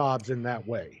jobs in that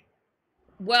way?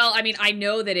 Well, I mean, I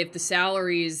know that if the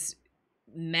salaries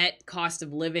met cost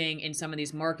of living in some of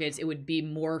these markets, it would be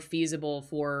more feasible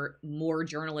for more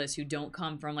journalists who don't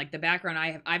come from like the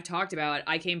background I've talked about.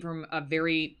 I came from a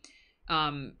very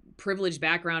privileged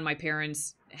background. My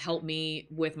parents helped me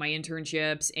with my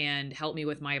internships and helped me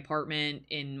with my apartment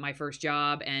in my first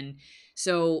job. And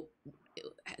so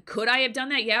could I have done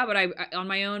that? Yeah, but I on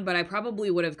my own, but I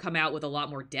probably would have come out with a lot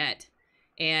more debt.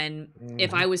 And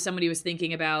if I was somebody who was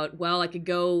thinking about, well, I could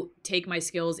go take my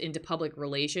skills into public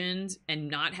relations and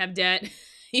not have debt,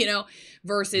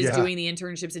 versus doing the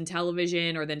internships in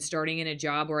television or then starting in a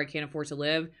job where I can't afford to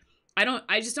live.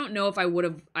 I just don't know if I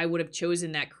would have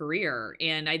chosen that career.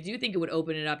 And I do think it would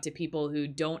open it up to people who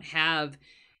don't have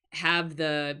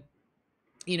the,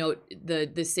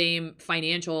 the same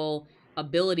financial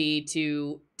ability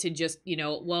to just,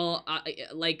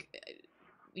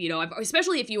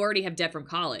 especially if you already have debt from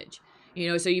college,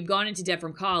 so you've gone into debt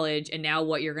from college and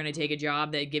now you're going to take a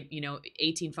job that give,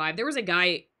 18.5. There was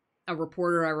a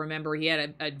reporter, I remember, he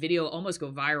had a video almost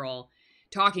go viral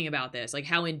talking about this, like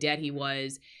how in debt he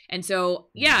was. And so,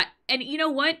 yeah. And you know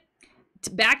what?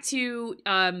 back to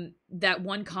that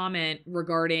one comment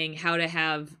regarding how to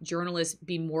have journalists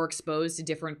be more exposed to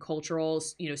different cultural,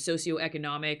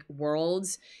 socioeconomic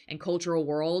worlds and cultural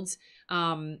worlds.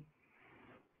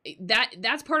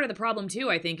 That's part of the problem too,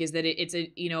 I think, is that it's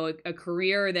a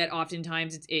career that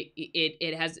oftentimes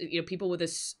it has people with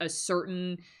a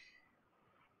certain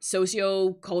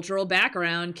socio-cultural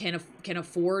background can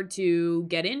afford to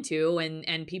get into,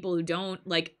 and people who don't,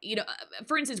 like,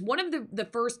 for instance, one of the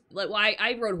first, like, well,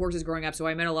 I rode horses growing up, so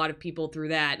I met a lot of people through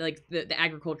that, like the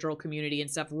agricultural community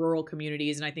and stuff, rural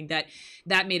communities, and I think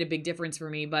that made a big difference for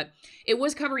me. But it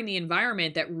was covering the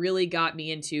environment that really got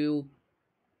me into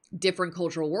different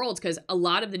cultural worlds, because a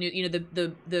lot of the new,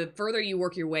 the further you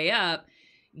work your way up,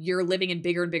 you're living in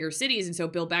bigger and bigger cities. And so,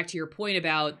 Bill, back to your point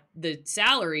about the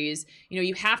salaries,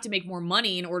 you have to make more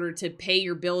money in order to pay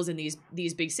your bills in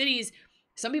these big cities.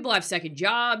 Some people have second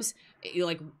jobs.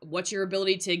 Like, what's your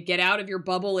ability to get out of your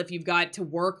bubble if you've got to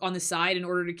work on the side in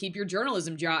order to keep your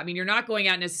journalism job? I mean, you're not going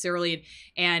out necessarily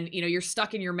and you're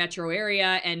stuck in your metro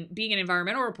area. And being an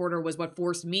environmental reporter was what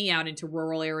forced me out into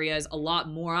rural areas a lot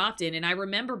more often. And I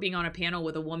remember being on a panel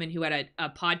with a woman who had a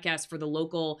podcast for the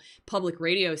local public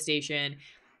radio station,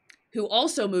 who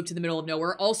also moved to the middle of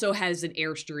nowhere, also has an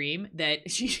Airstream that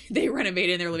they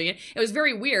renovated and they're living in. It was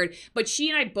very weird, but she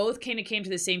and I both came to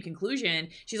the same conclusion.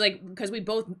 She's like, because we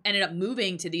both ended up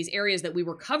moving to these areas that we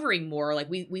were covering more. Like,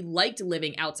 we liked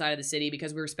living outside of the city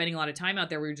because we were spending a lot of time out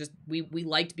there. We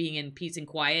liked being in peace and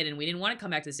quiet, and we didn't want to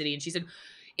come back to the city. And she said,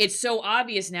 it's so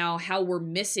obvious now how we're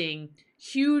missing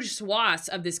huge swaths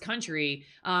of this country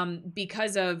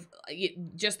because of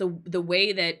just the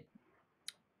way that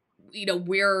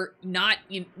we're not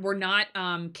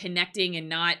connecting and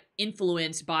not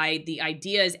influenced by the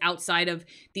ideas outside of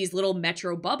these little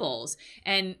metro bubbles.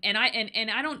 And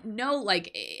I don't know,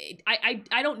 like,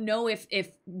 I don't know if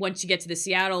once you get to the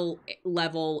Seattle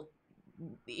level,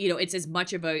 it's as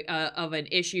much of an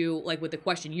issue, like with the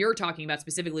question you're talking about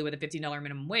specifically with a $15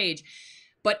 minimum wage.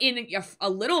 But in a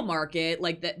little market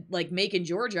like that, like Macon,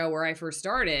 Georgia, where I first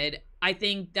started, I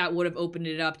think that would have opened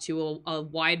it up to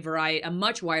a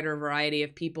much wider variety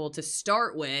of people to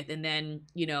start with. And then,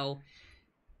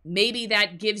 maybe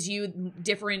that gives you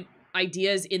different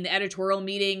ideas in the editorial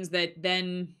meetings that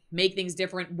then make things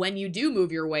different when you do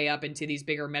move your way up into these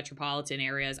bigger metropolitan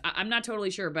areas. I'm not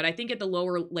totally sure, but I think at the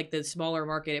lower, like the smaller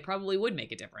market, it probably would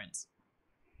make a difference.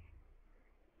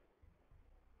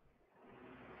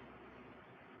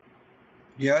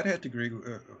 Yeah, I'd have to agree.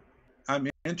 I'm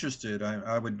interested.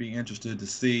 I would be interested to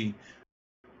see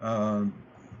the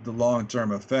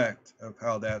long-term effect of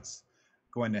how that's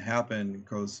going to happen,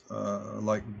 because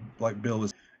like Bill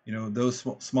was, those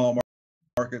small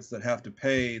markets that have to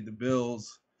pay the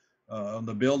bills on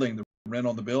the building, the rent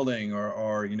on the building,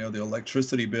 or the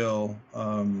electricity bill.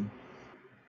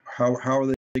 How are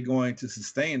they going to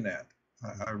sustain that?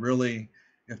 I really,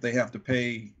 if they have to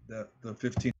pay the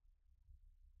 $15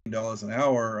 an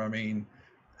hour, I mean,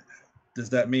 does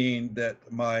that mean that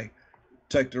my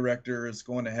tech director is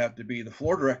going to have to be the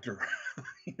floor director,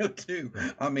 too?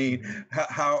 I mean,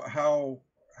 how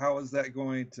is that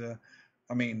going to?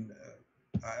 I mean,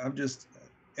 I'm just,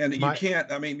 and you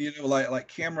can't. I mean, like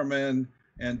cameramen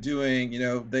and doing,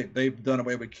 they've done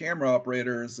away with camera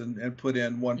operators and put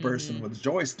in one person with a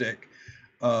joystick.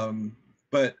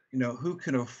 But who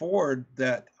can afford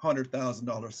that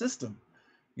 $100,000 system?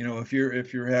 If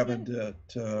you're having to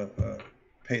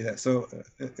pay that, so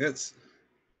it's.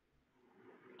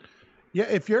 Yeah,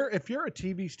 if you're a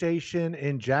TV station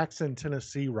in Jackson,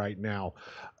 Tennessee right now,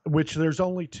 which there's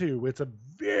only two, it's a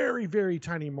very, very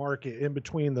tiny market in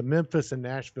between the Memphis and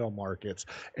Nashville markets.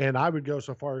 And I would go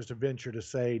so far as to venture to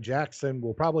say Jackson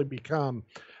will probably become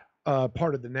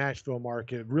part of the Nashville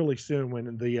market really soon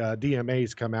when the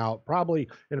DMAs come out, probably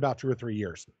in about 2 or 3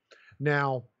 years.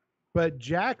 Now, but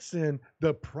Jackson,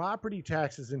 the property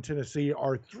taxes in Tennessee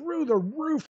are through the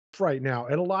roof right now.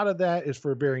 And a lot of that is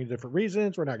for varying different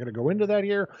reasons. We're not going to go into that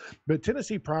here, but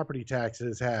Tennessee property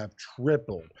taxes have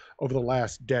tripled over the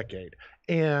last decade.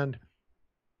 And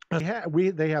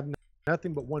they have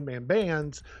nothing but one-man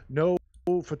bands, no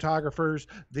photographers.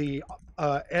 The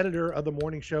editor of the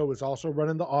morning show is also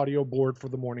running the audio board for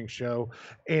the morning show.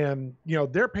 And,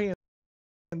 they're paying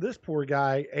this poor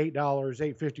guy $8,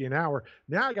 $8.50 an hour.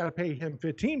 Now I got to pay him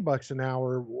 $15 an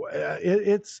hour.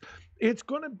 It's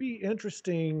going to be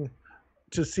interesting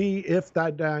to see if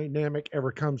that dynamic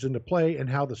ever comes into play and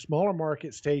how the smaller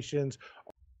market stations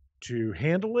to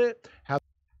handle it, how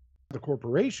the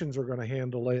corporations are going to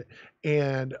handle it,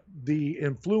 and the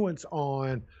influence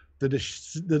on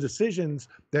the decisions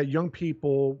that young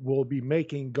people will be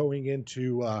making going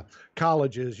into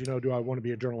colleges. You know, do I want to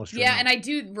be a journalist? Yeah, and I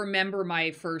do remember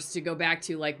my first, to go back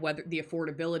to like whether the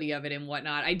affordability of it and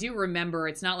whatnot. I do remember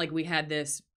it's not like we had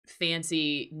this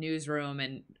fancy newsroom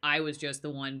and I was just the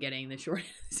one getting the short.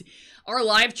 Our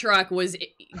live truck was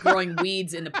growing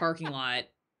weeds in the parking lot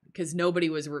because nobody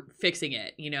was fixing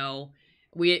it. You know.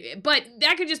 But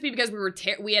that could just be because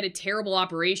we had a terrible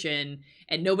operation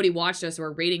and nobody watched us, or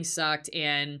our ratings sucked,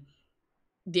 and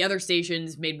the other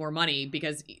stations made more money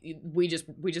because we just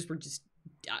were just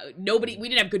nobody. We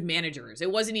didn't have good managers. It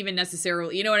wasn't even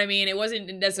necessarily, you know what I mean. It wasn't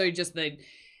necessarily just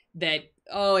that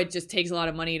oh, it just takes a lot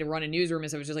of money to run a newsroom.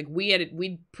 And so it was just like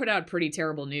we put out pretty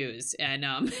terrible news, and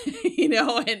you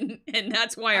know, and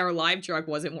that's why our live truck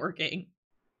wasn't working.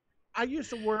 I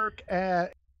used to work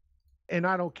at. And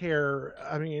I don't care.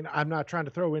 I mean, I'm not trying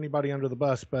to throw anybody under the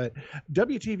bus, but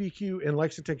WTVQ in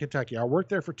Lexington, Kentucky, I worked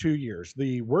there for 2 years.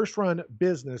 The worst run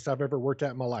business I've ever worked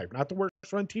at in my life. Not the worst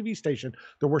run TV station,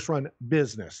 the worst run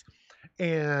business.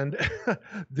 And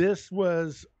this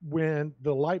was when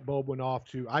the light bulb went off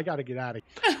to, I got to get out of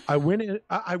here. I went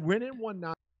in one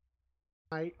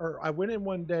night, or I went in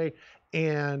one day,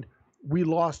 and we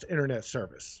lost internet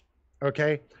service.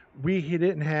 Okay. We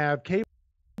didn't have cable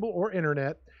or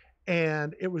internet.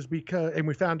 And it was because, and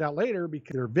we found out later,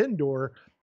 because their vendor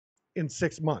in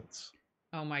 6 months.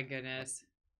 Oh my goodness.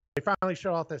 They finally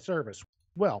shut off that service.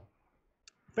 Well,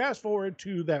 fast forward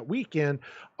to that weekend,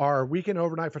 our weekend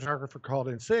overnight photographer called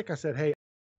in sick. I said, hey,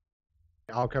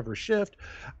 I'll cover shift.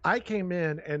 I came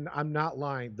in, and I'm not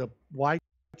lying, the lights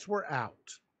were out.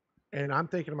 And I'm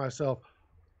thinking to myself,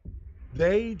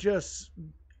 they just,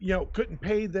 you know, couldn't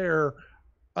pay their,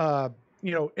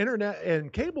 you know, internet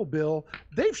and cable bill.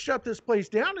 They've shut this place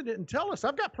down and didn't tell us.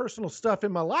 I've got personal stuff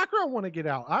in my locker I want to get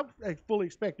out. I fully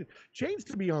expected chains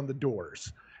to be on the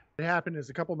doors. What happened is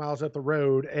a couple miles up the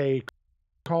road, a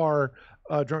car,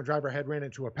 drunk driver had ran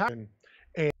into a power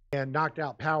and knocked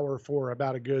out power for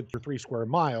about a good 3 square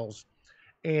miles.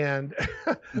 And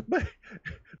but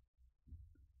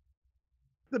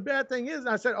the bad thing is,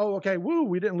 I said, oh, okay, woo,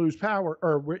 we didn't lose power,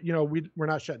 or, you know, we're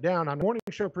not shut down. Our morning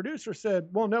show producer said,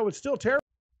 well, no, it's still terrible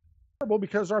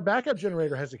because our backup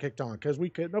generator hasn't kicked on because we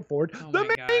couldn't afford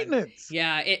the maintenance.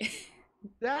 Yeah.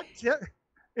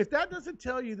 If that doesn't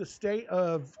tell you the state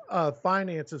of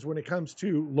finances when it comes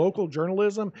to local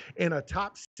journalism in a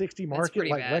top 60 market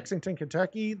like bad. Lexington,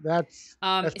 Kentucky, that's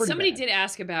pretty somebody bad. did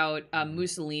ask about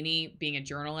Mussolini being a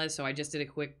journalist, so I just did a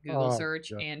quick Google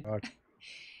search, and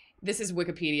this is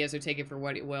Wikipedia, so take it for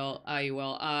what you will.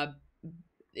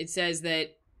 It says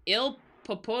that Il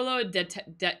Popolo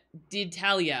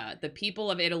d'Italia, the people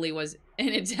of Italy, was an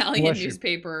Italian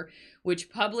newspaper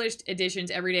which published editions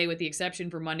every day with the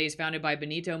exception for Mondays, founded by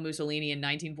Benito Mussolini in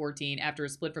 1914 after a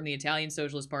split from the Italian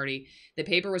Socialist Party. The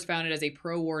paper was founded as a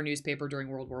pro-war newspaper during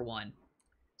World War I.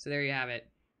 So there you have it.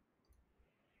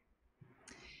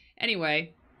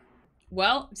 Anyway,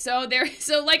 well, so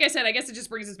like I said, I guess it just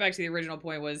brings us back to the original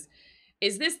point was,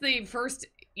 is this the first,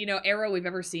 you know, era we've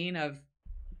ever seen of,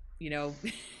 you know,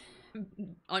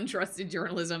 untrusted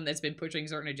journalism that's been pushing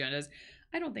certain agendas?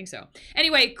 I don't think so.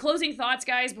 Anyway, closing thoughts,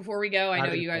 guys, before we go. I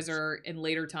know you guys are in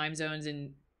later time zones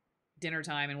and dinner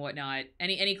time and whatnot.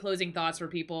 Any closing thoughts for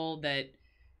people that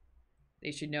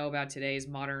they should know about today's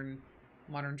modern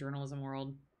journalism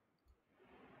world?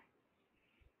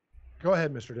 Go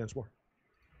ahead, Mr. Dinsmore.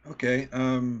 Okay.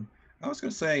 I was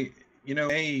going to say, you know,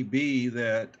 maybe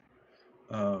that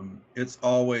it's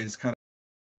always kind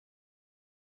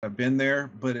of been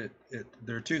there, but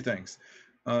there are two things.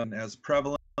 As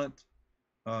prevalent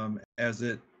as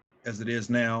it is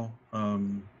now,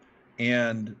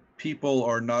 and people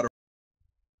are not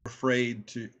afraid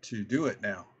to do it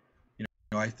now. You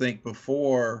know, I think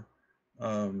before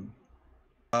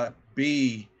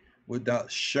B would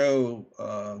not show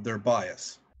their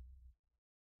bias,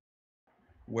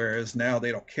 whereas now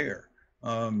they don't care.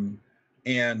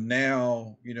 And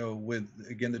now, you know, with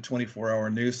again the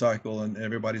 24-hour news cycle and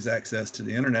everybody's access to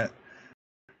the internet,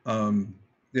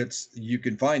 you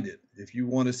can find it. If you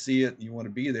want to see it, you want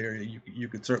to be there, you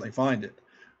could certainly find it.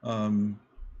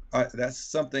 That's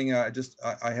something I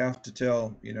have to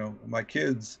tell, you know, my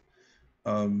kids,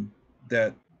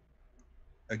 that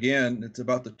again, it's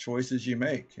about the choices you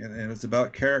make, and it's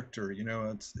about character. You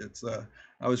know,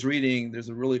 I was reading, there's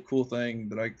a really cool thing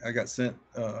that I got sent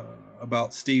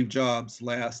about Steve Jobs'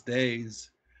 last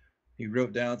days. He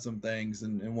wrote down some things,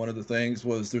 and one of the things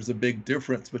was there's a big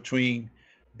difference between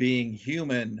being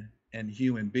human and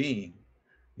human being.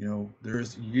 You know,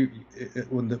 there's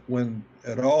when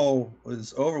it all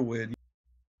is over with,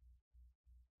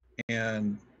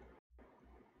 and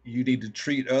you need to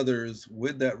treat others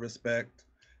with that respect,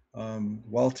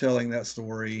 while telling that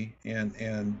story,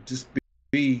 and just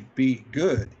be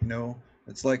good.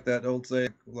 It's like that old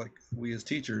saying, like we as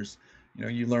teachers,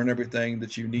 you learn everything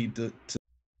that you need to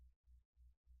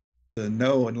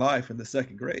know in life in the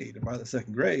second grade. And by the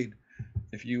second grade,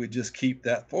 if you would just keep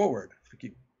that forward, if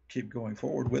you keep going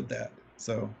forward with that.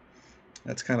 So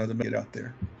that's kind of the make it out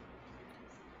there.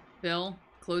 Bill,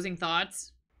 closing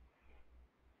thoughts?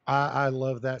 I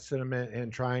love that sentiment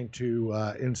and trying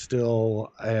to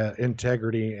instill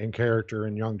integrity and character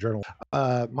in young journalists.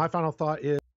 My final thought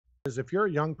is if you're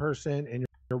a young person and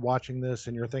you're watching this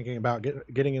and you're thinking about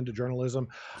getting into journalism,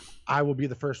 I will be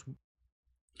the first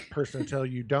person to tell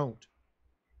you don't.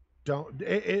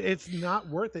 It's not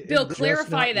worth it. Bill,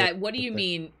 clarify that. What do you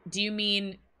mean? Do you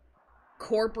mean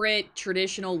corporate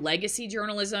traditional legacy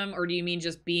journalism, or do you mean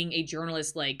just being a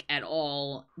journalist, like at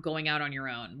all, going out on your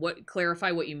own?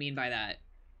 Clarify what you mean by that.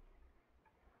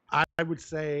 I would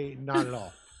say not at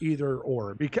all. Either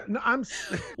or, because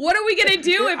what are we gonna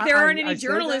do if there aren't any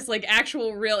journalists, like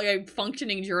actual real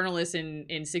functioning journalists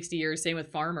in 60 years? Same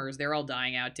with farmers, they're all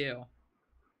dying out too.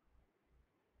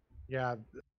 Yeah,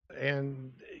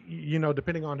 and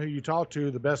depending on who you talk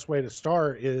to, the best way to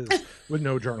start is with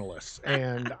no journalists.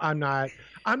 And I'm not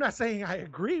saying I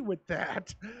agree with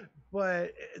that,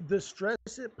 but the stress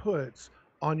it puts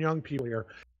on young people here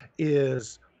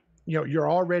is,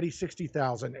 you're already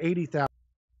 $60,000, $80,000,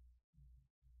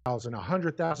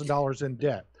 $100,000 in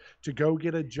debt to go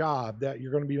get a job that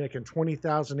you're going to be making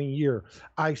 $20,000 a year.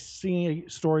 I see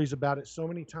stories about it so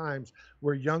many times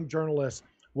where young journalists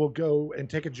will go and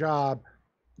take a job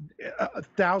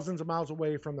thousands of miles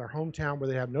away from their hometown where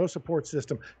they have no support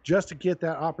system just to get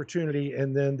that opportunity,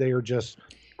 and then they are just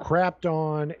crapped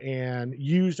on and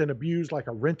used and abused like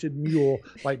a rented mule,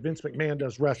 like Vince McMahon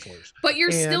does wrestlers. But you're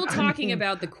still talking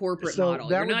about the corporate model.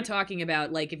 You're not talking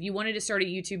about, like, if you wanted to start a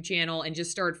YouTube channel and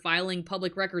just start filing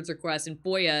public records requests and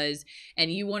FOIAs,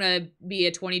 and you want to be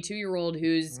a 22-year-old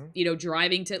who's,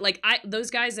 driving to, like, those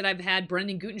guys that I've had,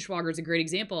 Brendan Gutenschwager is a great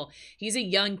example. He's a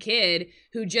young kid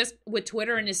who just, with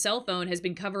Twitter and his cell phone, has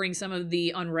been covering some of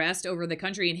the unrest over the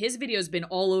country, and his video's been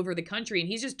all over the country, and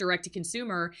he's just direct to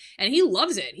consumer, and he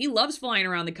loves it. He loves flying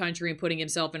around the country and putting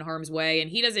himself in harm's way,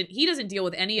 and he doesn't deal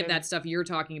with any of that stuff you're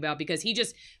talking about because he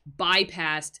just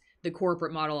bypassed the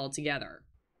corporate model altogether.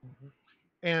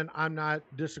 And I'm not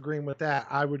disagreeing with that.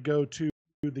 I would go to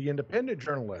the independent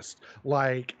journalists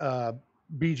like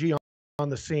BG on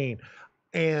the Scene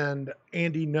and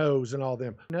Andy Knows and all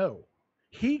them. No,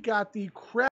 he got the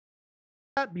crap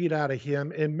beat out of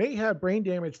him and may have brain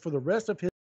damage for the rest of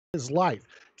his life.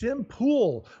 Tim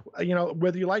Pool,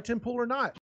 whether you like Tim Pool or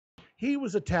not, he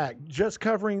was attacked just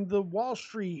covering the Wall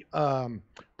Street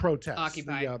protests.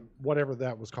 Occupy. Whatever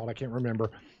that was called. I can't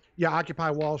remember. Yeah, Occupy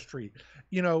Wall Street.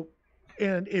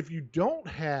 And if you don't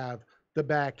have the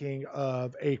backing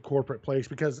of a corporate place,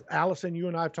 because Allison, you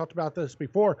and I have talked about this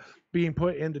before, being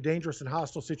put into dangerous and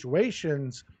hostile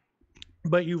situations,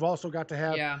 but you've also got to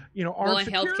have, armed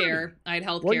security. Healthcare. I had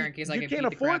healthcare in case I could beat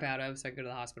the crap out of, so I could go to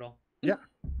the hospital. Yeah.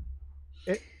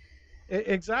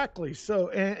 Exactly. So,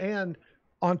 and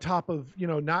on top of,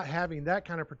 not having that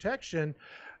kind of protection,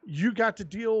 you got to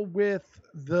deal with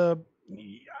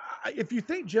if you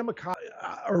think Jim McConnell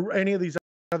or any of these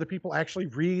other people actually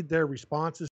read their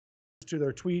responses to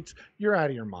their tweets, you're out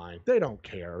of your mind. They don't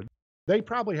care. They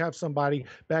probably have somebody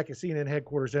back at CNN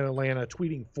headquarters in Atlanta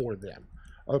tweeting for them.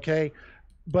 Okay.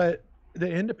 But the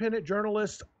independent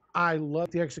journalists, I love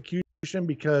the execution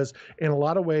because in a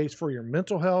lot of ways for your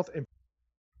mental health and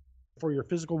for your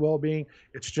physical well-being,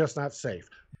 it's just not safe.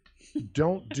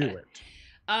 Don't do it.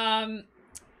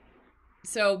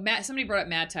 So somebody brought up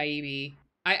Matt Taibbi.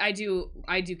 I do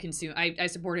consume. I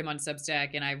support him on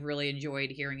Substack, and I've really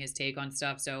enjoyed hearing his take on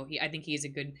stuff. So I think he's a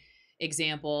good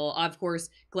example. Of course,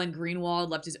 Glenn Greenwald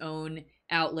left his own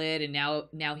outlet, and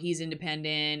now he's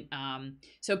independent.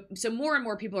 So more and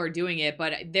more people are doing it,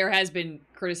 but there has been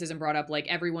criticism brought up, like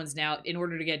everyone's now, in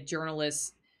order to get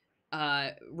journalists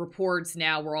reports,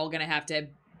 now we're all going to have to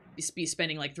be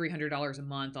spending like $300 a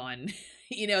month on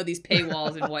these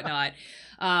paywalls and whatnot.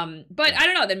 But I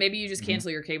don't know, then maybe you just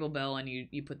cancel your cable bill and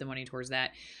you put the money towards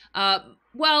that.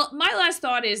 Well, my last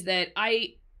thought is that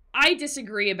I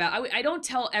disagree about, I don't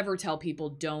ever tell people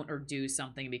don't or do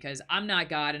something, because I'm not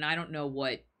God and I don't know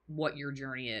what your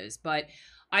journey is. But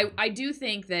I do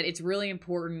think that it's really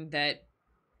important that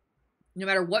no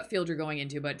matter what field you're going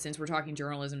into, but since we're talking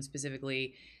journalism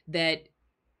specifically, that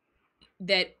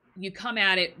you come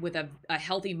at it with a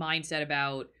healthy mindset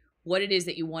about what it is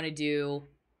that you want to do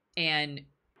and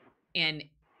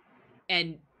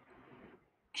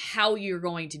how you're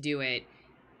going to do it.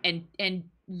 and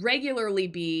regularly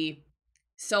be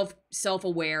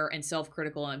self-aware and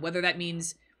self-critical, and whether that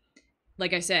means,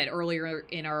 like I said earlier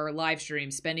in our live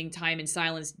stream, spending time in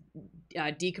silence,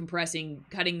 decompressing,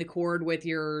 cutting the cord with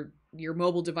your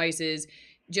mobile devices,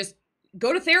 just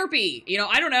go to therapy.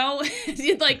 I don't know.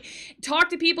 Like, talk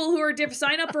to people who are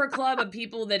sign up for a club of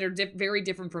people that are very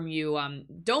different from you.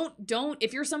 Don't,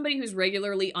 if you're somebody who's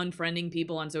regularly unfriending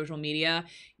people on social media,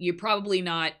 you're probably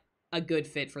not a good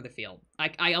fit for the field.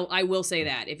 I will say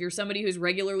that. If you're somebody who's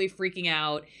regularly freaking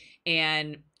out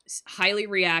and highly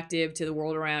reactive to the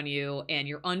world around you, and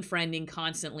you're unfriending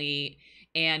constantly,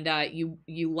 and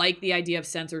you like the idea of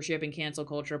censorship and cancel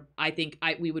culture, I think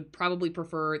we would probably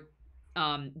prefer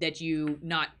that you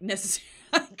not necessarily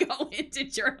go into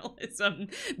journalism.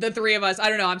 The three of us, I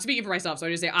don't know, I'm speaking for myself, so I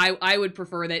just say I would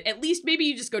prefer that at least maybe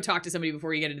you just go talk to somebody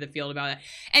before you get into the field about it.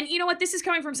 And you know what? This is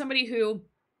coming from somebody who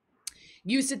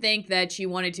used to think that she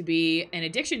wanted to be an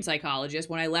addiction psychologist.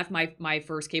 When I left my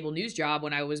first cable news job,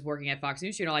 when I was working at Fox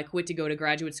News Channel, I quit to go to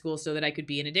graduate school so that I could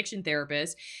be an addiction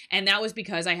therapist. And that was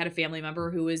because I had a family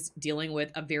member who was dealing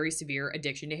with a very severe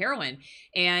addiction to heroin.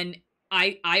 And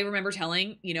I remember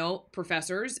telling,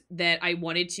 professors that I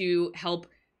wanted to help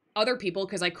other people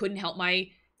because I couldn't help my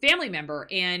family member.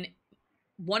 And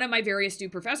one of my very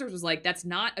astute professors was like, that's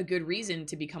not a good reason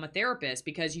to become a therapist,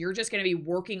 because you're just going to be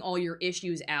working all your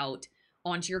issues out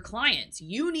onto your clients.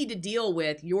 You need to deal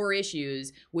with your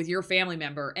issues with your family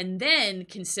member and then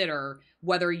consider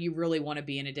whether you really want to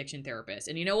be an addiction therapist.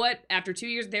 And you know what? After 2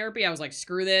 years of therapy, I was like,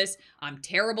 screw this. I'm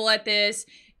terrible at this.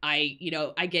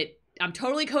 I'm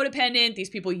totally codependent.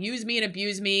 These people use me and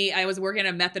abuse me. I was working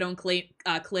at a methadone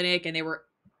clinic, and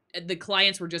the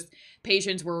clients were just,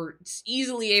 patients were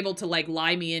easily able to like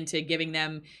lie me into giving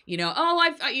them,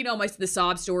 the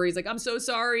sob stories. Like, I'm so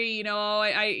sorry,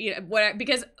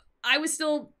 because I was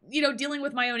still, dealing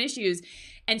with my own issues.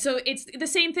 And so it's the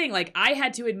same thing. Like, I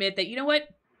had to admit that, you know what,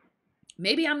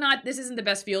 maybe this isn't the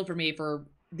best field for me for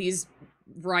these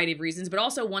variety of reasons. But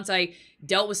also, once I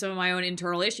dealt with some of my own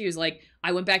internal issues, like,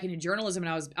 I went back into journalism,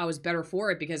 and I was better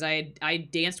for it because I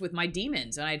danced with my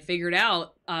demons, and I had figured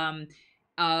out how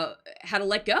to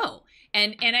let go.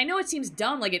 And I know it seems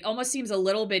dumb, like it almost seems a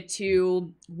little bit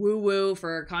too woo-woo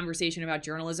for a conversation about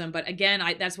journalism. But again,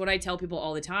 that's what I tell people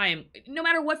all the time, no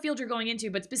matter what field you're going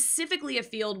into, but specifically a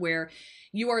field where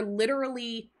you are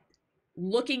literally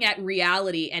looking at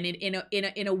reality and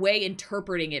in a way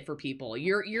interpreting it for people.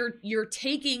 You're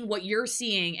taking what you're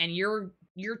seeing and you're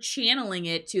channeling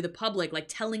it to the public, like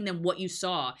telling them what you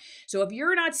saw. So if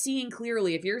you're not seeing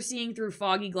clearly, if you're seeing through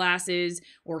foggy glasses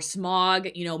or smog,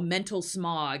 mental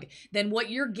smog, then what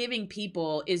you're giving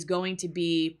people is going to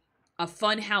be a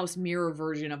funhouse mirror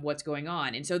version of what's going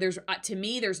on. And so to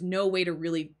me, there's no way to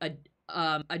really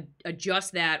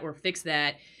adjust that or fix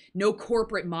that. No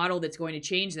corporate model that's going to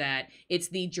change that. It's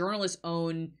the journalist's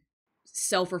own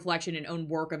self-reflection and own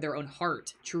work of their own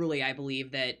heart. Truly, I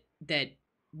believe that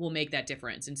will make that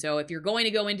difference. And so if you're going to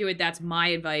go into it, that's my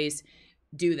advice.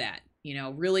 Do that.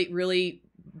 Really, really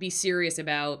be serious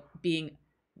about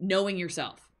knowing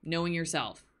yourself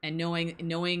and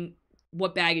knowing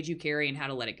what baggage you carry and how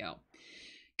to let it go.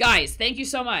 Guys, thank you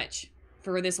so much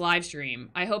for this live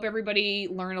stream. I hope everybody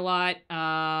learned a lot.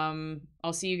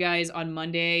 I'll see you guys on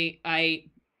Monday. I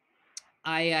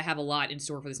have a lot in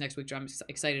store for this next week, which I'm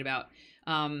excited about.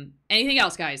 Anything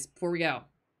else, guys, before we go?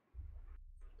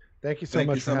 Thank you so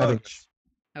much for having us.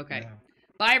 Okay. Yeah.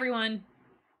 Bye, everyone.